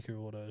no sticker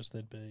autos.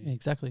 There'd be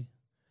exactly.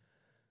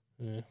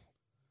 Yeah.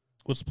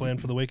 What's the plan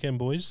for the weekend,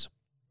 boys?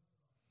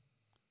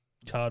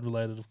 Card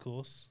related, of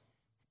course.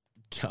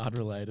 Card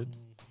related.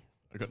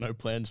 I've got no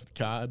plans for the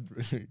card.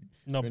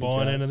 Not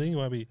buying anything. You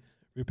won't be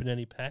ripping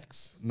any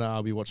packs. No,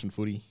 I'll be watching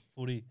footy.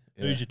 Yeah.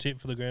 Who's your tip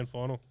for the grand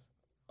final?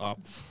 I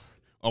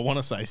want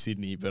to say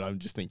Sydney, but I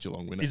just think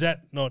Geelong win it. Is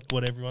that not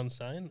what everyone's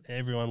saying?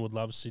 Everyone would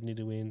love Sydney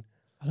to win.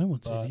 I don't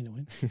want Sydney to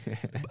win.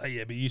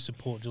 But you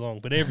support Geelong.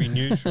 But every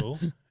neutral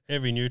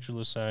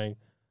is saying,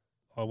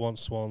 I want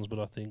Swans, but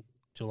I think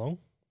Geelong.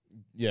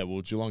 Yeah,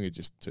 well, Geelong are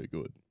just too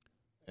good.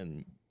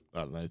 And I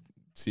don't know,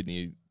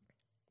 Sydney,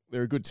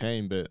 they're a good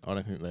team, but I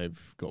don't think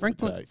they've got what it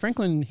takes.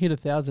 Franklin hit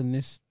 1,000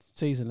 this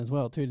season as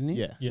well, too, didn't he?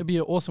 Yeah. It'd be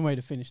an awesome way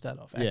to finish that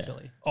off, Yeah.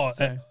 actually. Oh,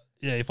 So-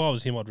 yeah. If I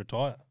was him, I'd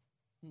retire.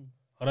 Hmm.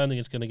 I don't think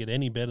it's going to get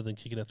any better than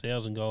kicking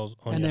 1,000 goals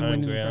on and your then home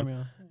winning the ground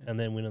Premier. and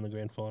then winning the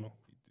grand final.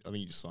 I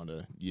think you just signed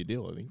a year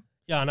deal, I think.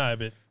 Yeah, I know,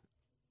 but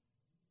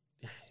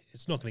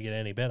it's not going to get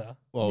any better.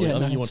 Well, Yeah, I no,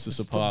 think he it's wants to just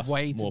the surpass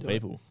way to more do it.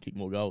 people, kick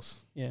more goals.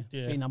 Yeah,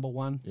 Yeah. be number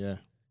one. Yeah.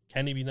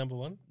 Can he be number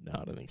one? No,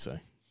 I don't think so.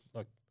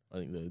 Like- I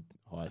think the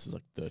highest is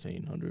like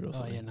 1,300 or Oh,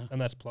 something. yeah, no.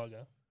 And that's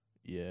Plugger.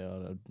 Yeah,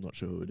 I'm not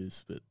sure who it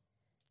is, but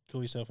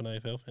Call yourself an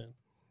AFL fan.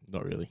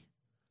 not really.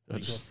 What I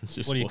do you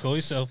just What do you call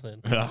yourself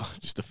then?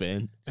 Just a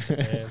fan.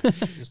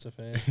 Just a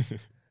fan.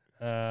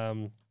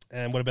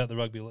 And what about the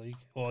rugby league?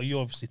 Well, you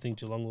obviously think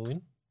Geelong will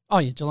win. Oh,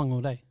 yeah, Geelong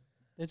all day.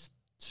 It's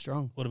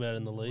strong. What about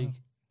in the league?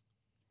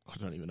 I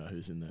don't even know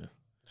who's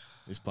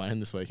playing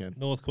this weekend.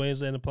 North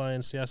Queensland are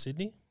playing South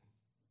Sydney.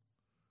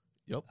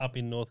 Yep. Up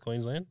in North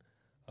Queensland,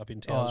 up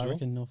in Oh, I Townsville.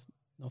 reckon North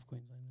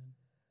Queensland.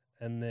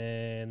 Then. And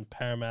then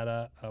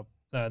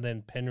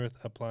then Penrith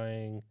are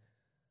playing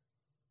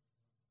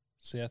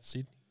South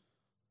Sydney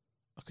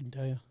I couldn't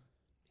tell you.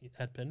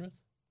 at Penrith.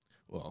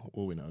 Well,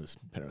 all we know is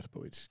Penrith are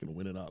probably just going to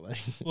win it, aren't they?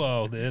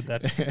 Well,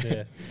 that's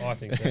yeah. I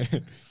think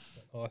that.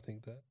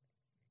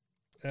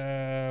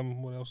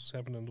 What else is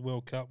happening in the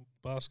World Cup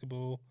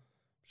basketball?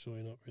 I'm sure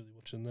you're not really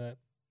watching that.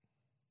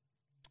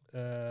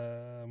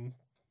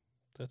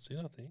 That's it,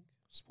 I think,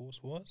 sports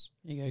wise.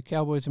 There you go.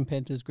 Cowboys and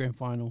Panthers grand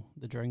final.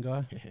 The drone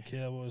guy.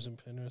 Cowboys and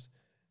Penrith.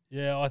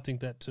 Yeah, I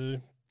think that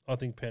too. I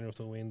think Penrith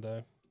will win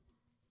though.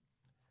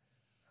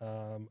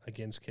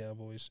 Against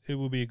Cowboys, it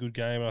will be a good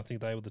game. I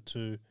think they were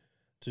the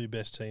two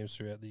best teams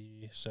throughout the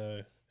year,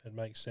 so it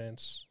makes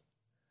sense.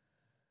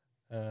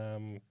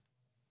 Yeah,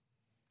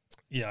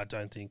 I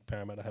don't think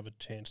Parramatta have a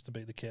chance to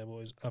beat the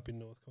Cowboys up in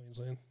North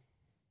Queensland.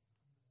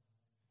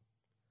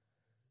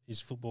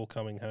 Is football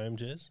coming home,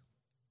 Jez?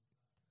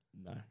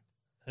 No.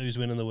 Who's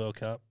winning the World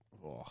Cup?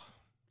 Oh,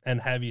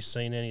 And have you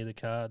seen any of the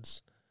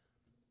cards?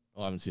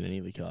 I haven't seen any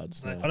of the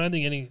cards. I No. don't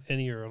think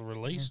any are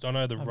released. I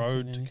know the Haven't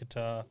road to seen any.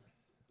 Qatar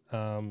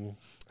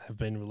have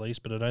been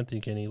released, but I don't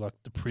think any, like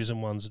the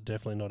Prism ones, are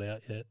definitely not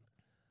out yet.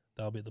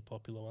 They'll be the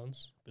popular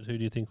ones. But who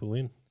do you think will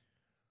win?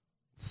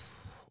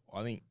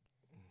 I think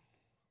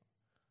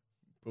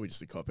probably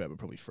just a cop out, but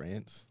probably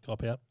France.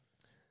 Cop out.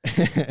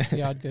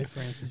 Yeah, I'd go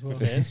France as well.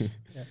 France.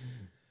 Yeah.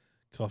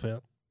 Cop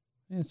out.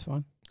 Yeah, it's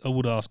fine. I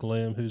would ask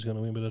Liam who's going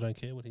to win, but I don't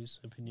care what his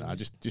opinion Nah,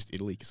 is. just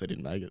Italy because they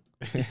didn't make it.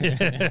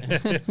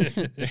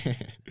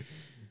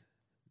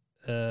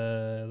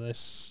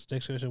 This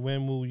next question: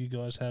 when will you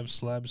guys have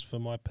slabs for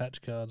my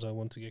patch cards? I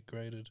want to get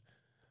graded.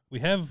 We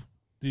have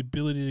the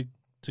ability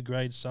to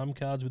grade some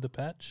cards with a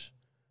patch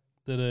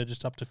that are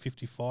just up to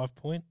 55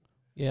 point,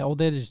 Yeah, well,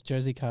 they're just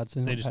jersey cards.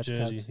 They're They're not just patch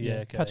jersey, cards. yeah,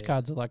 okay, patch yeah.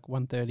 cards are like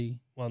 130.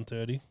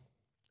 130,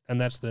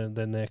 and that's the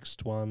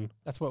next one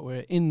That's what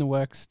we're in the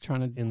works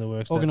trying to in the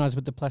works. organise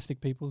with the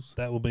plastic peoples.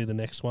 That will be the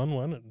next one.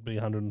 It'll be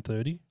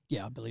 130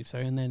 Yeah, I believe so.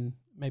 And then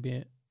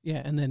maybe,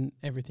 and then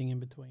everything in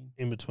between.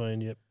 in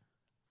between. Yep.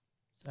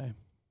 So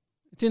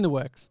it's in the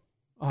works.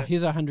 Oh, Okay.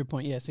 here's 100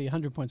 point. Yeah, see,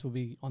 100 points will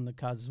be on the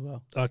cards as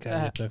well. Okay.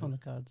 Yeah, perfect. On the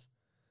cards.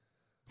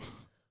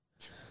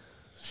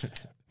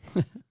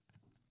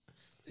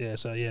 Yeah,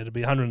 so yeah, it'll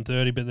be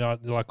 130,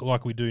 but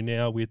like we do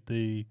now with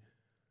the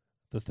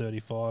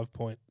 35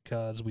 point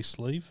cards, we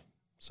sleeve.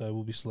 So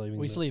we'll be sleeving.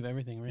 We sleeve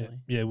everything, really.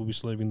 Yeah, we'll be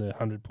sleeving the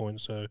 100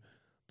 points. So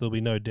there'll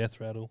be no death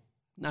rattle.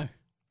 No.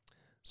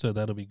 So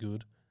that'll be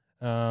good.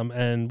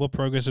 And what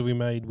progress have we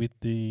made with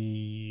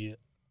the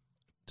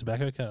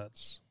tobacco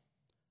cards?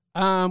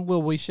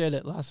 Well, we shared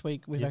it last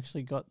week. We've Yep.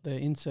 actually got the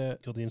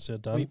insert. Got the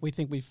insert done. We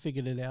think we've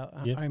figured it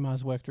out. Yep.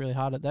 Omar's worked really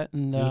hard at that,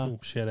 and Beautiful.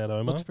 Shout out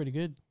Omar. looks pretty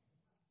good.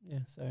 Yeah,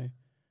 so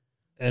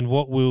And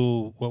what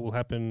will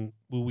happen?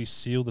 Will we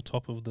seal the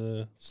top of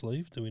the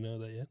sleeve? Do we know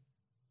that yet?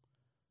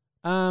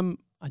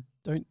 I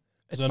don't.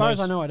 As 'Cause I far know as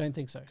I know, I don't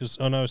think so. Because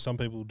I know some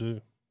people do.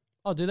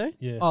 Oh, do they?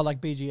 Yeah. Oh, like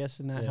BGS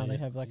and that, Yeah, how they yeah,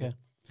 have like yeah.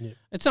 Yeah.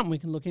 It's something we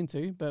can look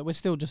into, but we're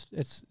still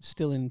it's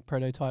still in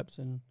prototypes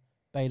and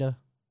beta.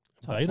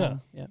 type Beta?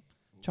 form. Yeah.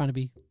 Trying to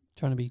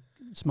be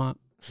smart.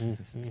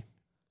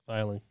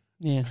 Failing.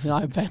 Yeah, no,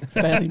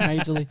 failing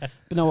majorly.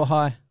 Benoa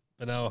High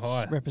Benoa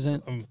High.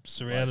 represent. I'm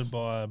surrounded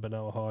by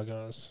Benoa High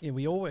guys. Yeah,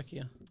 we all work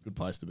here. Good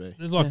place to be.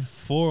 There's like Yeah.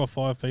 4 or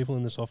 5 people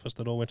in this office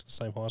that all went to the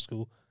same high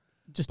school.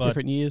 Just But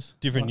different years.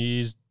 Different Like-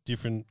 years,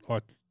 different,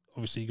 like,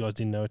 obviously you guys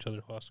didn't know each other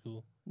at high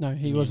school. No,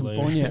 he You wasn't leave.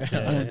 born yet. Yeah.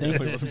 I don't think.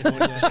 Definitely wasn't born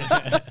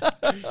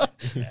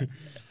yet.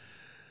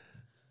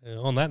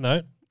 On that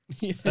note,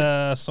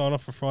 sign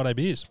off for Friday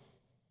beers.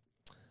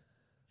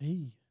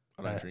 Hey.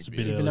 I don't Nah, drink it's a bit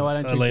beer. early. Even though I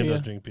don't drink Liam beer.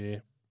 doesn't drink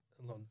beer.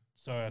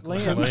 Sorry, I called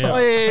Liam. you Liam.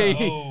 Hey.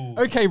 Oh.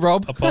 Okay,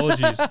 Rob.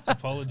 Apologies.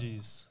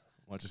 Apologies.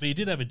 Might just, But you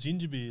did have a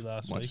ginger beer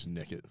last might week. just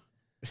neck it.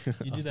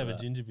 You did have a after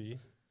that. ginger beer.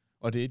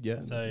 I did,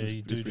 yeah. So It was- you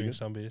it was do pretty drink good.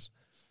 some beers.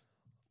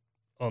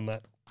 On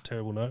that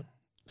terrible note,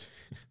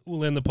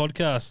 we'll end the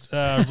podcast.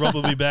 Rob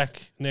will be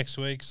back next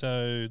week,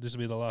 so this will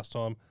be the last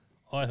time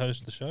I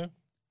host the show.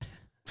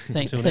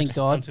 Thank Until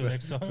God. Until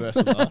next time. First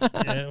and last.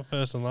 Yeah,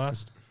 first and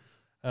last.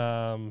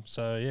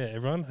 So, yeah,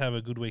 everyone, have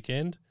a good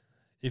weekend.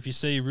 If you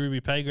see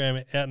Ruby Paygram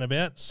out and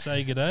about,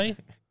 say good day.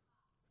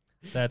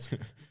 That's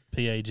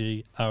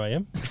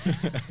P-A-G-R-A-M.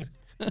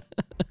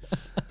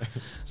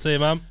 See you,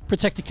 Mum.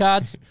 Protect your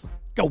cards.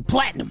 Go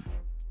platinum.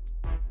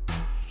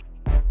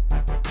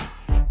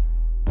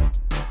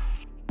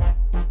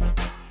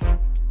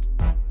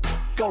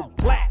 Go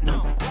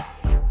platinum.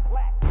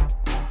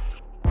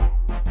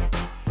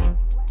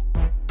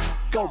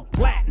 Go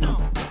platinum.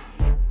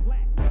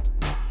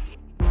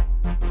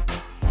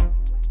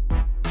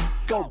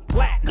 Go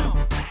platinum.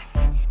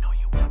 You know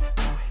you wanna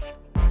do it.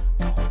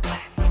 Go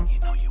platinum. You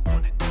know you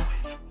wanna do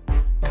it.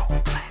 Go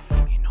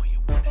platinum. You know you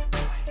wanna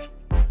do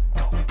it.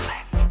 Go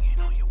platinum. You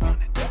know you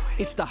wanna do it.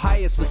 It's the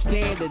highest of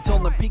standards.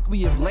 On the peak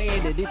we have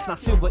landed. It's not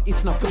silver,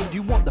 it's not gold.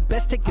 You want the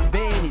best, take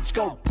advantage.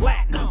 Go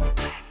platinum.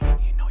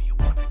 You know you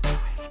wanna do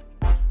it.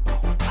 Go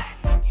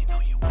platinum. You know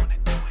you wanna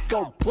do it.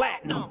 Go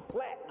platinum.